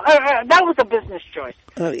on. That was a business choice.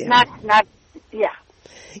 Oh, yeah. Not, yeah.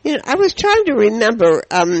 I was trying to remember,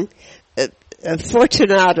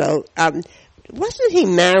 Fortunato, wasn't he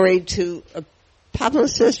married to a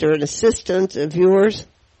publicist or an assistant of yours?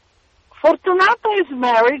 Fortunato is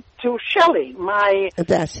married to Shelley,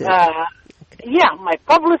 That's it. My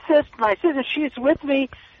publicist, my sister. She's with me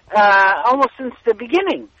almost since the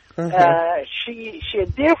beginning. Uh-huh. She a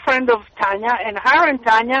dear friend of Tanya, and her and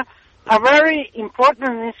Tanya are very important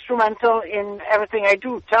and instrumental in everything I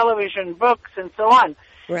do, television, books, and so on.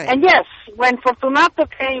 Right. And yes, when Fortunato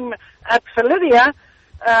came at Felidia,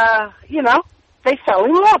 they fell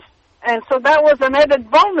in love. And so that was an added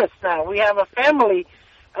bonus now. We have a family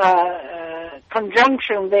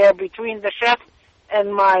conjunction there between the chef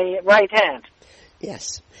and my right hand.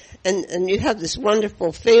 Yes. And you have this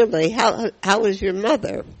wonderful family. How is your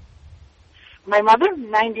mother? My mother,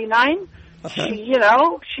 99. Uh-huh.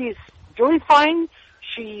 She's doing fine.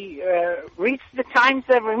 She reads the Times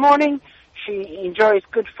every morning. She enjoys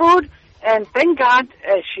good food. And thank God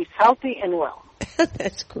she's healthy and well.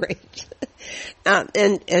 That's great.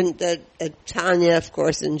 And Tanya, of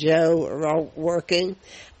course, and Joe are all working.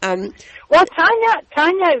 Well, Tanya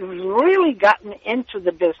has really gotten into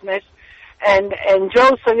the business, and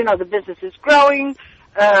Joe. So the business is growing.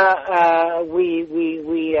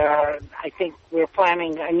 We are. I think we're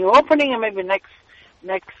planning a new opening, and maybe next.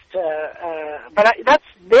 But that's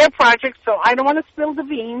their project, so I don't want to spill the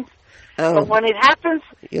beans. Oh. But when it happens,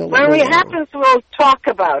 we'll talk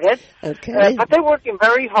about it. Okay. But they're working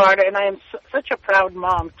very hard, and I am such a proud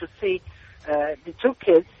mom to see the two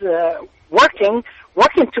kids working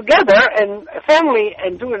together and a family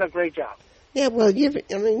and doing a great job. Yeah, well, you're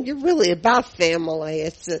really about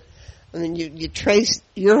family. You trace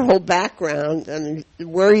your whole background and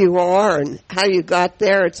where you are and how you got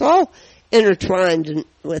there. It's all intertwined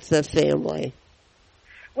with the family.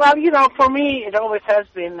 Well, for me, it always has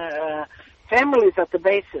been family is at the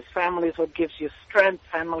basis. Family is what gives you strength.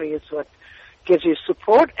 Family is what gives you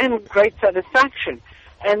support and great satisfaction.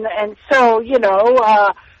 And so,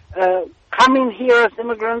 coming here as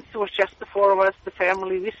immigrants was just the four of us, the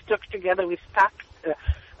family. We stuck together. We stuck.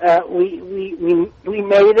 We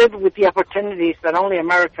made it with the opportunities that only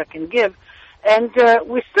America can give. And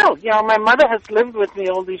we still, my mother has lived with me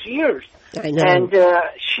all these years. I know. And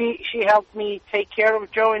she helped me take care of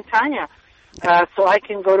Joe and Tanya, so I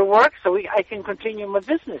can go to work, so I can continue my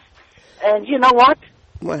business. And you know what?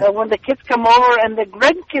 When the kids come over and the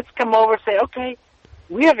grandkids come over, say, okay,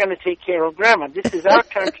 we are going to take care of Grandma. This is our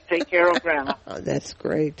turn to take care of Grandma. Oh, that's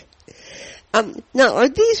great. Now, are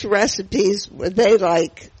these recipes, were they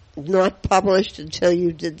not published until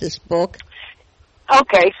you did this book?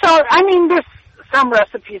 Okay, so there's some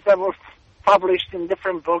recipes that were published in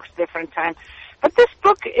different books, different times. But this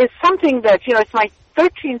book is something that, it's my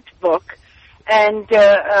 13th book. And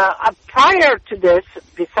prior to this,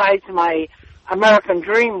 besides my American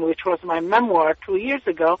Dream, which was my memoir 2 years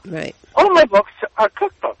ago, right, all my books are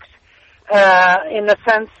cookbooks. In a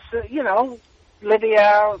sense,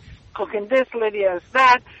 Lydia cooking this, Lydia's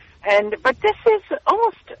that. But this is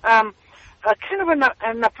almost a kind of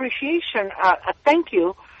an appreciation, a thank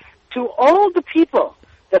you to all the people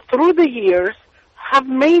that through the years have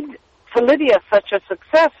made Felidia such a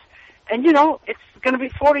success. And, it's going to be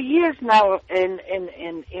 40 years now in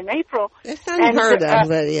April. It's unheard of,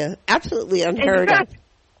 Lydia. Absolutely unheard of.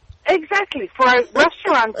 Exactly. For a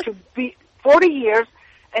restaurant to be 40 years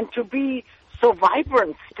and to be so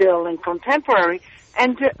vibrant still and contemporary.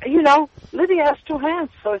 And, Lydia has two hands.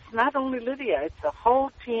 So it's not only Lydia. It's a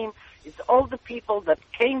whole team. It's all the people that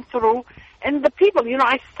came through. And the people,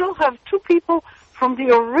 I still have two people from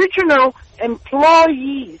the original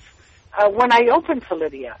employees when I opened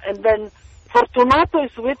Felidia. And then Fortunato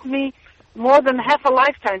is with me more than half a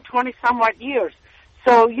lifetime, 20-somewhat years.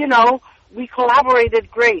 So, we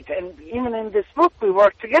collaborated great. And even in this book, we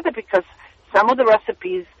worked together because some of the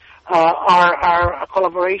recipes are a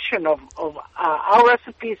collaboration of our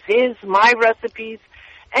recipes, my recipes.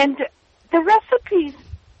 And the recipes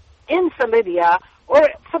in Felidia, or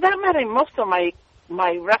for that matter, in most of my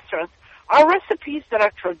restaurants, are recipes that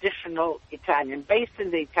are traditional Italian, based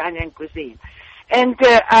in the Italian cuisine. And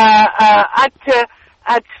at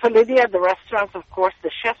Felidia, the restaurants, of course,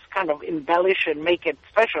 the chefs kind of embellish and make it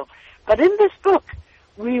special. But in this book,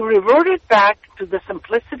 we reverted back to the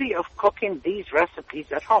simplicity of cooking these recipes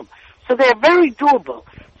at home. So they're very doable.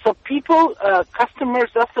 So people, customers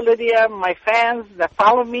of Felidia, my fans that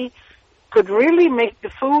follow me, could really make the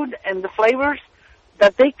food and the flavors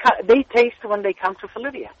that they taste when they come to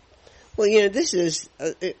Felidia. Well, this is,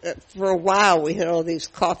 for a while we had all these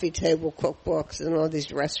coffee table cookbooks and all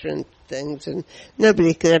these restaurant things, and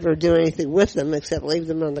nobody could ever do anything with them except leave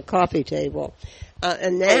them on the coffee table.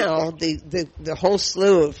 And now, the whole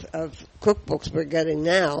slew of cookbooks we're getting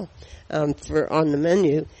now for on the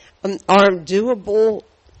menu are doable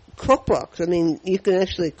cookbooks. You can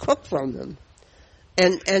actually cook from them.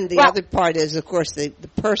 And the other part is, of course, the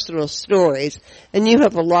personal stories, and you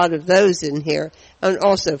have a lot of those in here, and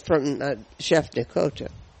also from Chef Nicota.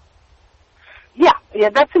 Yeah, Yeah,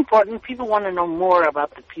 that's important. People want to know more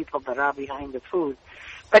about the people that are behind the food.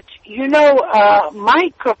 But, you know,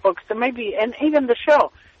 my cookbooks, and even the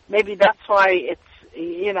show, maybe that's why it's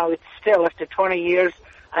still, after 20 years,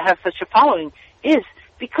 I have such a following, is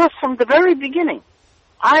because from the very beginning,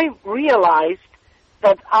 I realized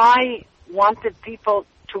that I wanted people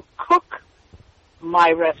to cook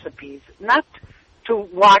my recipes, not to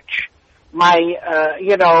watch my,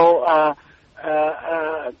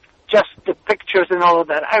 just the pictures and all of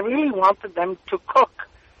that. I really wanted them to cook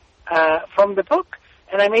from the book,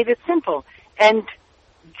 and I made it simple. And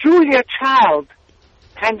Julia Child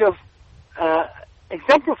kind of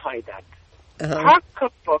exemplified that. Uh-huh. Her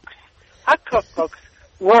cookbooks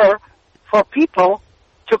were for people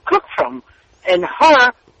to cook from, and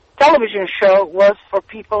her television show was for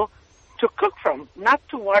people to cook from, not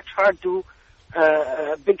to watch her do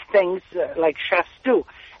big things like chefs do.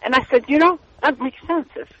 And I said, that makes sense.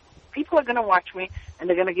 If people are going to watch me and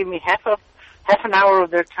they're going to give me half an hour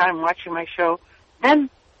of their time watching my show, then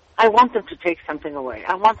I want them to take something away.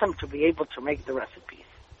 I want them to be able to make the recipes.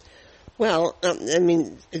 Well,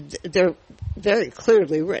 they're very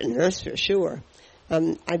clearly written, that's for sure.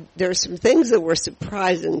 There are some things that were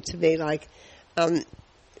surprising to me, like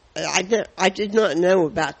I did not know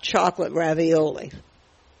about chocolate ravioli.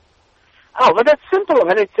 Oh, but that's simple.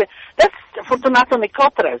 That's fortunato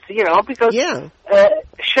nicotres, because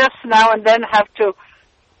chefs now and then have to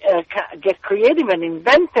get creative and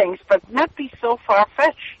invent things, but not be so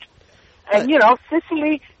far-fetched. And,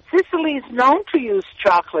 Sicily is known to use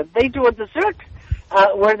chocolate. They do a dessert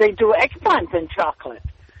where they do eggplant and chocolate.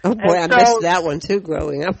 Oh, boy, I missed that one, too,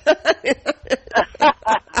 growing up.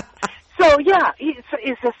 So, yeah,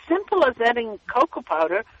 it's as simple as adding cocoa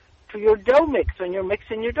powder to your dough mix when you're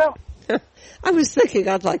mixing your dough. I was thinking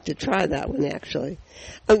I'd like to try that one, actually.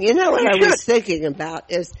 What I was thinking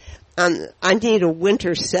about is I need a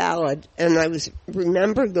winter salad, and I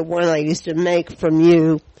remembered the one I used to make from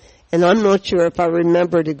you, and I'm not sure if I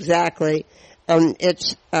remembered exactly.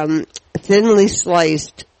 It's thinly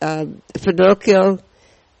sliced finocchio,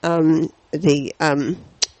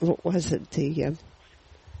 what was it?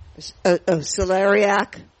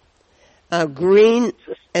 Celeriac, green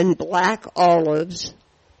and black olives,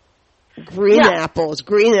 green apples,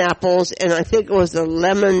 and I think it was a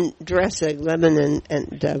lemon dressing, lemon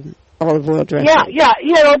and olive oil dressing. Yeah.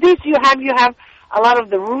 These you have a lot of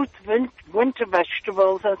the root winter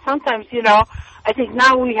vegetables, and sometimes, I think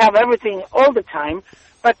now we have everything all the time,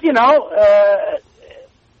 but,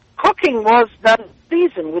 cooking was done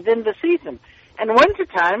within the season. And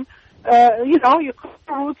wintertime, you cook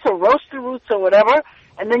the roots or roast the roots or whatever,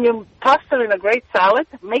 and then you toss them in a great salad,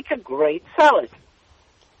 make a great salad.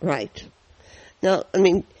 Right. Now,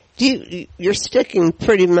 you're sticking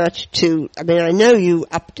pretty much to, I know you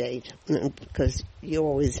update, because you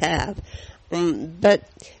always have, but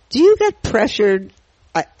do you get pressured,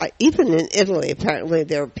 even in Italy, apparently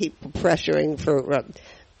there are people pressuring for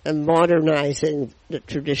modernizing the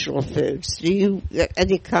traditional foods. Do you get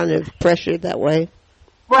any kind of pressure that way?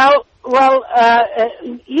 Well,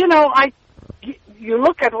 you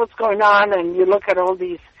look at what's going on, and you look at all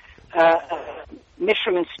these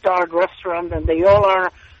Michelin-starred restaurants, and they all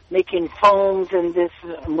are making foams and this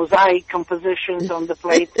mosaic compositions on the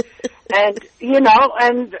plate, and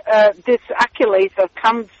this accolade that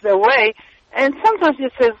comes their way, and sometimes you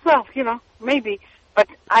say, well, maybe, but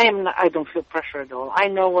I don't feel pressure at all. I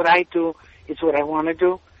know what I do is what I want to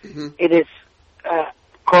do. Mm-hmm. It is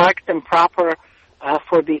correct and proper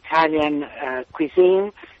for the Italian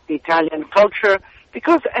cuisine, the Italian culture,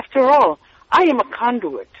 because after all, I am a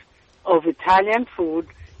conduit of Italian food,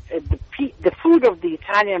 the food of the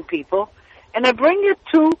Italian people, and I bring it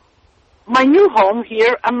to my new home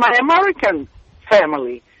here and my American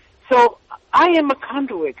family. So I am a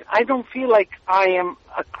conduit. I don't feel like I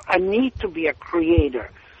need to be a creator.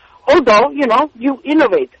 Although, you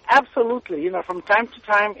innovate, absolutely. From time to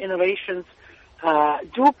time, innovations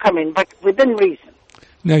do come in, but within reason.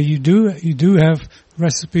 Now, you do have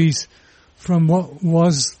recipes from what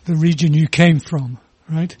was the region you came from,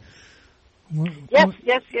 right? Yes.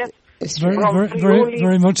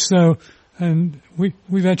 Very much so. And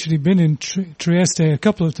we've actually been in Trieste a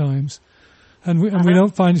couple of times, and we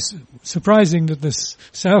don't find it surprising that there's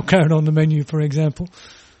sauerkraut on the menu, for example,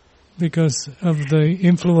 because of the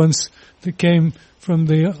influence that came from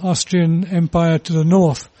the Austrian Empire to the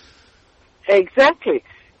north. Exactly.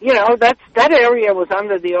 That area was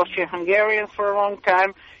under the Austro-Hungarians for a long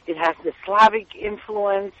time. It has the Slavic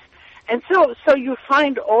influence. And so you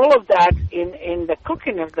find all of that in the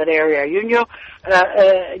cooking of that area.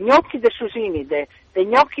 Gnocchi de Susini, the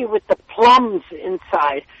gnocchi with the plums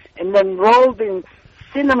inside, and then rolled in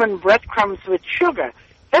cinnamon breadcrumbs with sugar.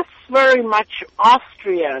 That's very much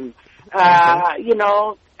Austrian, you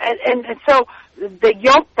know, and so the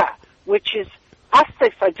gnocchi, which is pasta e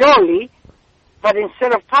fagioli, but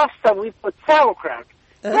instead of pasta we put sauerkraut.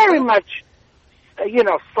 Very much, you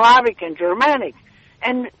know, Slavic and Germanic.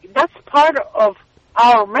 And that's part of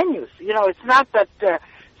our menus. You know, it's not that,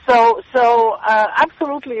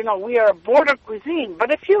 absolutely, you know, we are a border cuisine.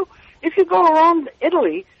 But if you go around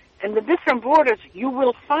Italy and the different borders, you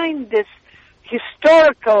will find this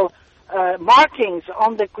historical markings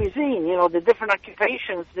on the cuisine, you know, the different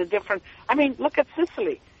occupations, I mean, look at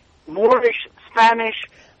Sicily. Moorish, Spanish,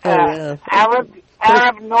 Arab,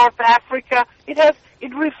 North Africa.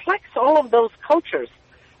 It reflects all of those cultures.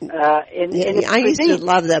 I used to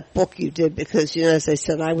love that book you did because, you know, as I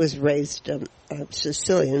said, I was raised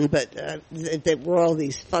Sicilian, but there were all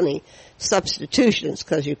these funny substitutions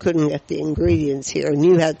because you couldn't get the ingredients here. And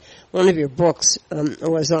you had one of your books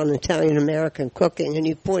was on Italian-American cooking, and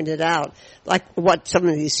you pointed out like what some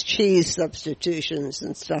of these cheese substitutions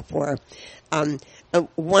and stuff were.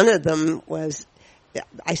 One of them was,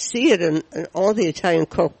 I see it in all the Italian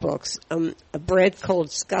cookbooks, a bread called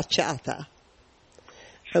scacciata.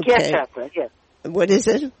 Okay. Schiacciata, yes. What is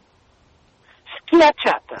it?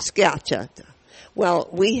 Schiacciata. Schiacciata. Well,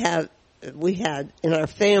 we had in our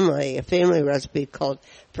family a family recipe called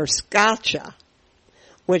focaccia,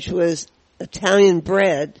 which was Italian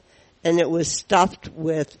bread, and it was stuffed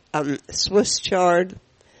with Swiss chard,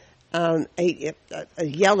 a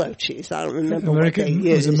yellow cheese. I don't remember what they used.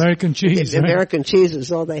 It was American cheese. American cheese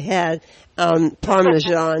was all they had.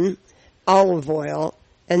 Parmesan, olive oil,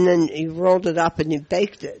 and then you rolled it up and you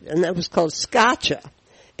baked it, and that was called scaccia.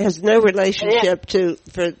 It has no relationship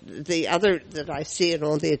for the other that I see in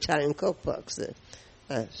all the Italian cookbooks, the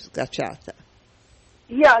scacciata.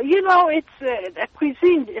 Yeah, you know, it's a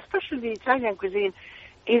cuisine, especially the Italian cuisine,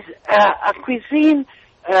 is a cuisine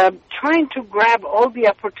trying to grab all the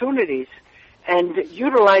opportunities and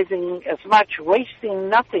utilizing as much, wasting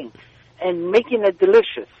nothing, and making it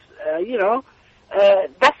delicious. You know,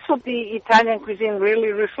 that's what the Italian cuisine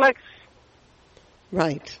really reflects.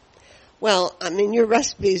 Right. Well, I mean, your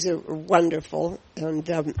recipes are wonderful, and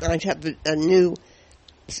I have a new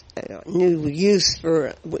use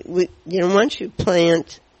for, you know, once you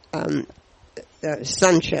plant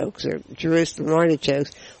sunchokes or Jerusalem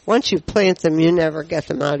artichokes, once you plant them, you never get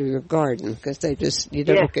them out of your garden because you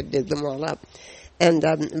never could dig them all up. And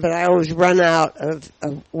but I always run out of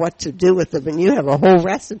what to do with them, and you have a whole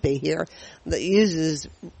recipe here that uses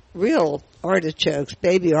real artichokes,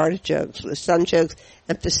 baby artichokes with sunchokes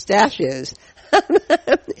and pistachios.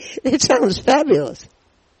 It sounds fabulous.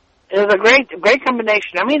 It's a great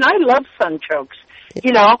combination. I mean, I love sunchokes.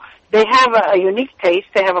 You know, they have a unique taste.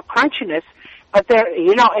 They have a crunchiness, but they're,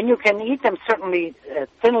 you know, and you can eat them certainly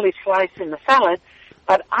thinly sliced in the salad,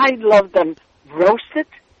 but I love them roasted.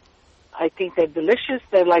 I think they're delicious.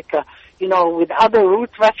 They're like, you know, with other root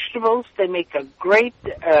vegetables, they make a great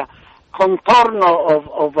contorno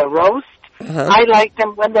of a roast. I like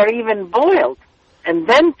them when they're even boiled, and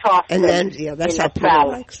then tossed and them then, that's in how a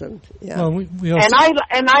salad. likes them. Yeah. Well, we also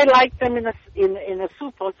and I like them in a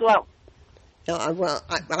soup as well. Well,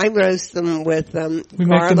 I roast them with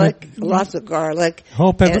garlic, lots of garlic.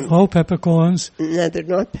 Whole peppercorns. No, they're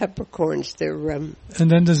not peppercorns. They're and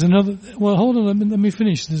then there's another. Well, hold on. Let me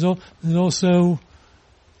finish. There's also.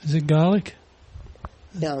 Is it garlic?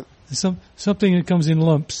 No. There's something that comes in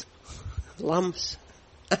lumps. Lumps?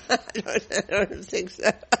 I don't think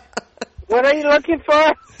so. What are you looking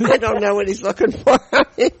for? I don't know what he's looking for.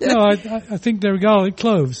 No, I think they're garlic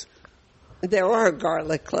cloves. There are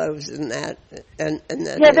garlic cloves in that, and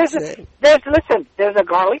then there's a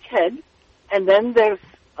garlic head, and then there's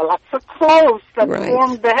lots of cloves that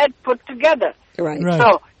form the head put together. Right.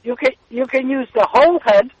 So you can use the whole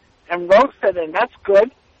head and roast it, and that's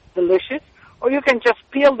good, delicious. Or you can just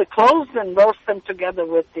peel the cloves and roast them together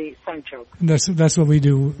with the sunchoke. That's what we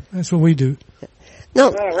do. That's what we do.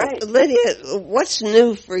 No, Lydia, what's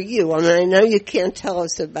new for you? I mean, I know you can't tell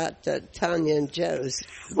us about Tanya and Joe's.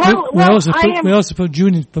 We also put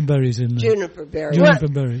juniper berries in there. Juniper berries. Juniper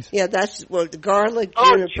berries. Yeah, that's the garlic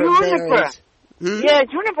juniper berries. Yeah,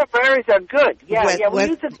 juniper berries are good. Yeah, we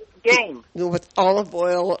use it game. With olive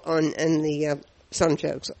oil and the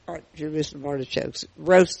sunchokes, Jerusalem artichokes,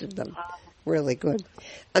 roasted them. Really good.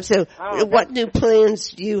 So, what new plans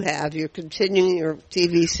do you have? You're continuing your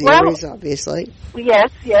TV series, obviously. Yes.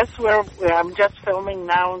 I'm just filming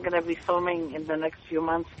now. I'm going to be filming in the next few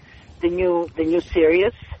months the new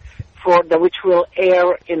series which will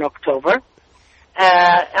air in October.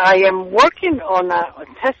 I am working on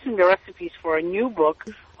testing the recipes for a new book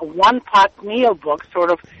one-pot meal book,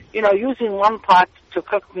 sort of, using one pot to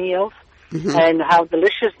cook meals and how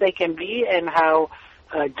delicious they can be and how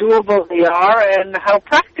doable they are and how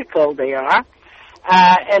practical they are.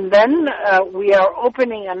 And then we are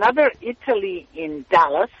opening another Italy in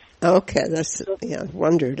Dallas. Okay, that's,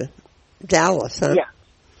 wondered. Dallas, huh?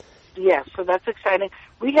 Yeah, so that's exciting.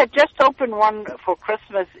 We had just opened one for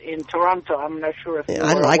Christmas in Toronto. I'm not sure if you were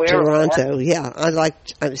I like aware Toronto. of that. Yeah,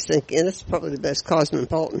 I was thinking it's probably the best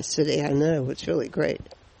cosmopolitan city I know. It's really great.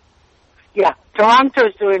 Yeah, Toronto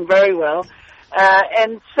is doing very well.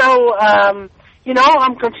 And so, I'm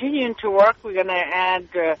continuing to work. We're going to add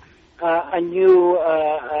a new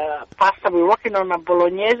pasta. We're working on a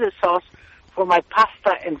bolognese sauce for my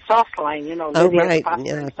pasta and sauce line, right.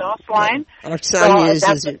 Pasta and sauce line. Our son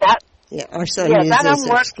uses it. Our son uses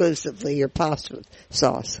exclusively your pasta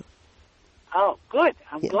sauce. Oh, good.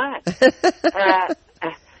 I'm glad.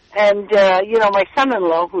 And my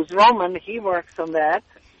son-in-law, who's Roman, he works on that.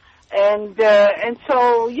 And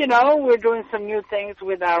so, we're doing some new things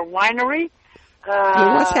with our winery.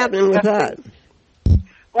 What's happening with that?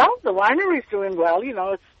 Well, the winery's doing well.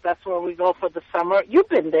 That's where we go for the summer. You've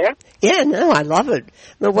been there. Yeah, no, I love it.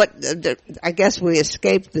 But I guess we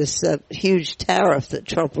escaped this huge tariff that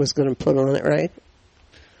Trump was going to put on it, right?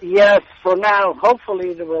 Yes, for now.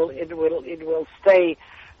 Hopefully, it will stay.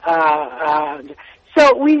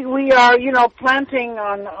 So we are, planting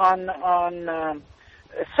on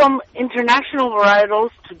some international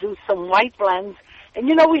varietals to do some white blends, and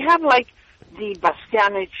we have like the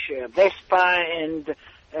Bastianic, Vespa, and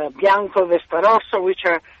Bianco Vesparoso, which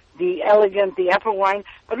are the elegant, the apple wine.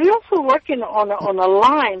 But we're also working on a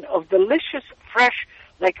line of delicious, fresh,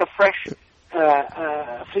 like a fresh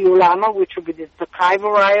Friulano, which would be the Tokai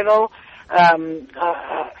varietal,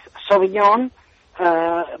 Sauvignon.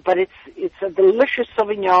 But it's a delicious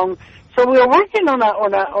Sauvignon. So we are working on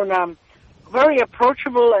a very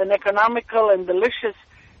approachable and economical and delicious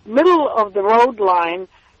middle of the road line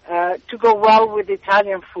to go well with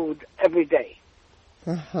Italian food every day.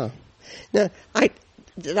 Uh-huh. Now,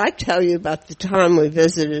 did I tell you about the time we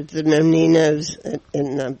visited the Nonino's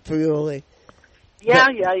in Friuli? Yeah.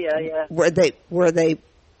 Where they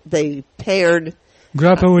paired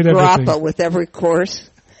grappa with every course.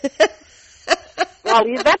 Well,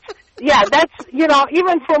 that's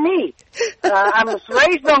even for me. I was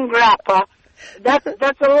raised on grappa. That's a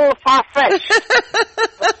little far-fetched.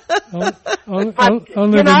 Only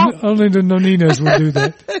the Noninas will do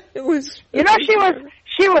that. It was.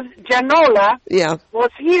 She was Janola. Yeah.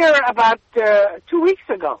 Was here about 2 weeks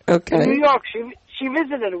ago. Okay. In New York. She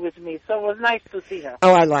visited with me, so it was nice to see her.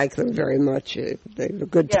 Oh, I like them very much. They had a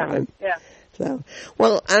good time. Yeah. So,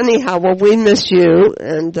 well, anyhow, we miss you,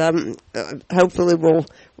 and hopefully we'll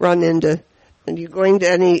run into. Are you going to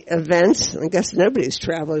any events? I guess nobody's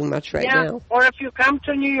traveling much now. Yeah, or if you come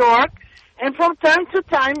to New York, and from time to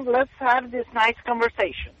time, let's have this nice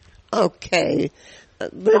conversation. Okay.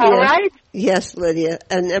 Lydia, all right? Yes, Lydia.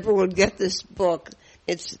 And everyone get this book.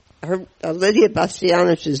 It's Lydia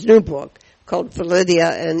Bastianich's new book called For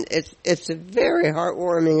Lydia, and it's a very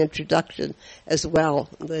heartwarming introduction as well,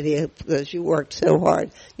 Lydia, because you worked so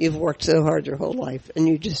hard. You've worked so hard your whole life, and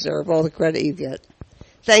you deserve all the credit you get.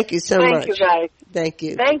 Thank you so much. Thank you, guys. Thank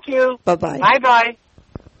you. Thank you. Bye-bye. Bye-bye.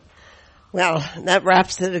 Well, that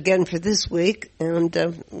wraps it again for this week, and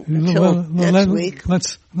until next week.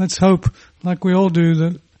 Let's hope, like we all do,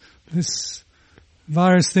 that this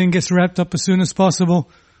virus thing gets wrapped up as soon as possible,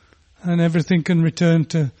 and everything can return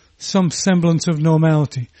to some semblance of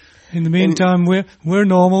normality. In the meantime, we're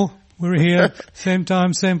normal. We're here, same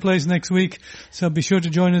time, same place next week. So be sure to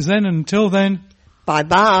join us then. And until then,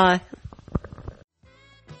 bye-bye.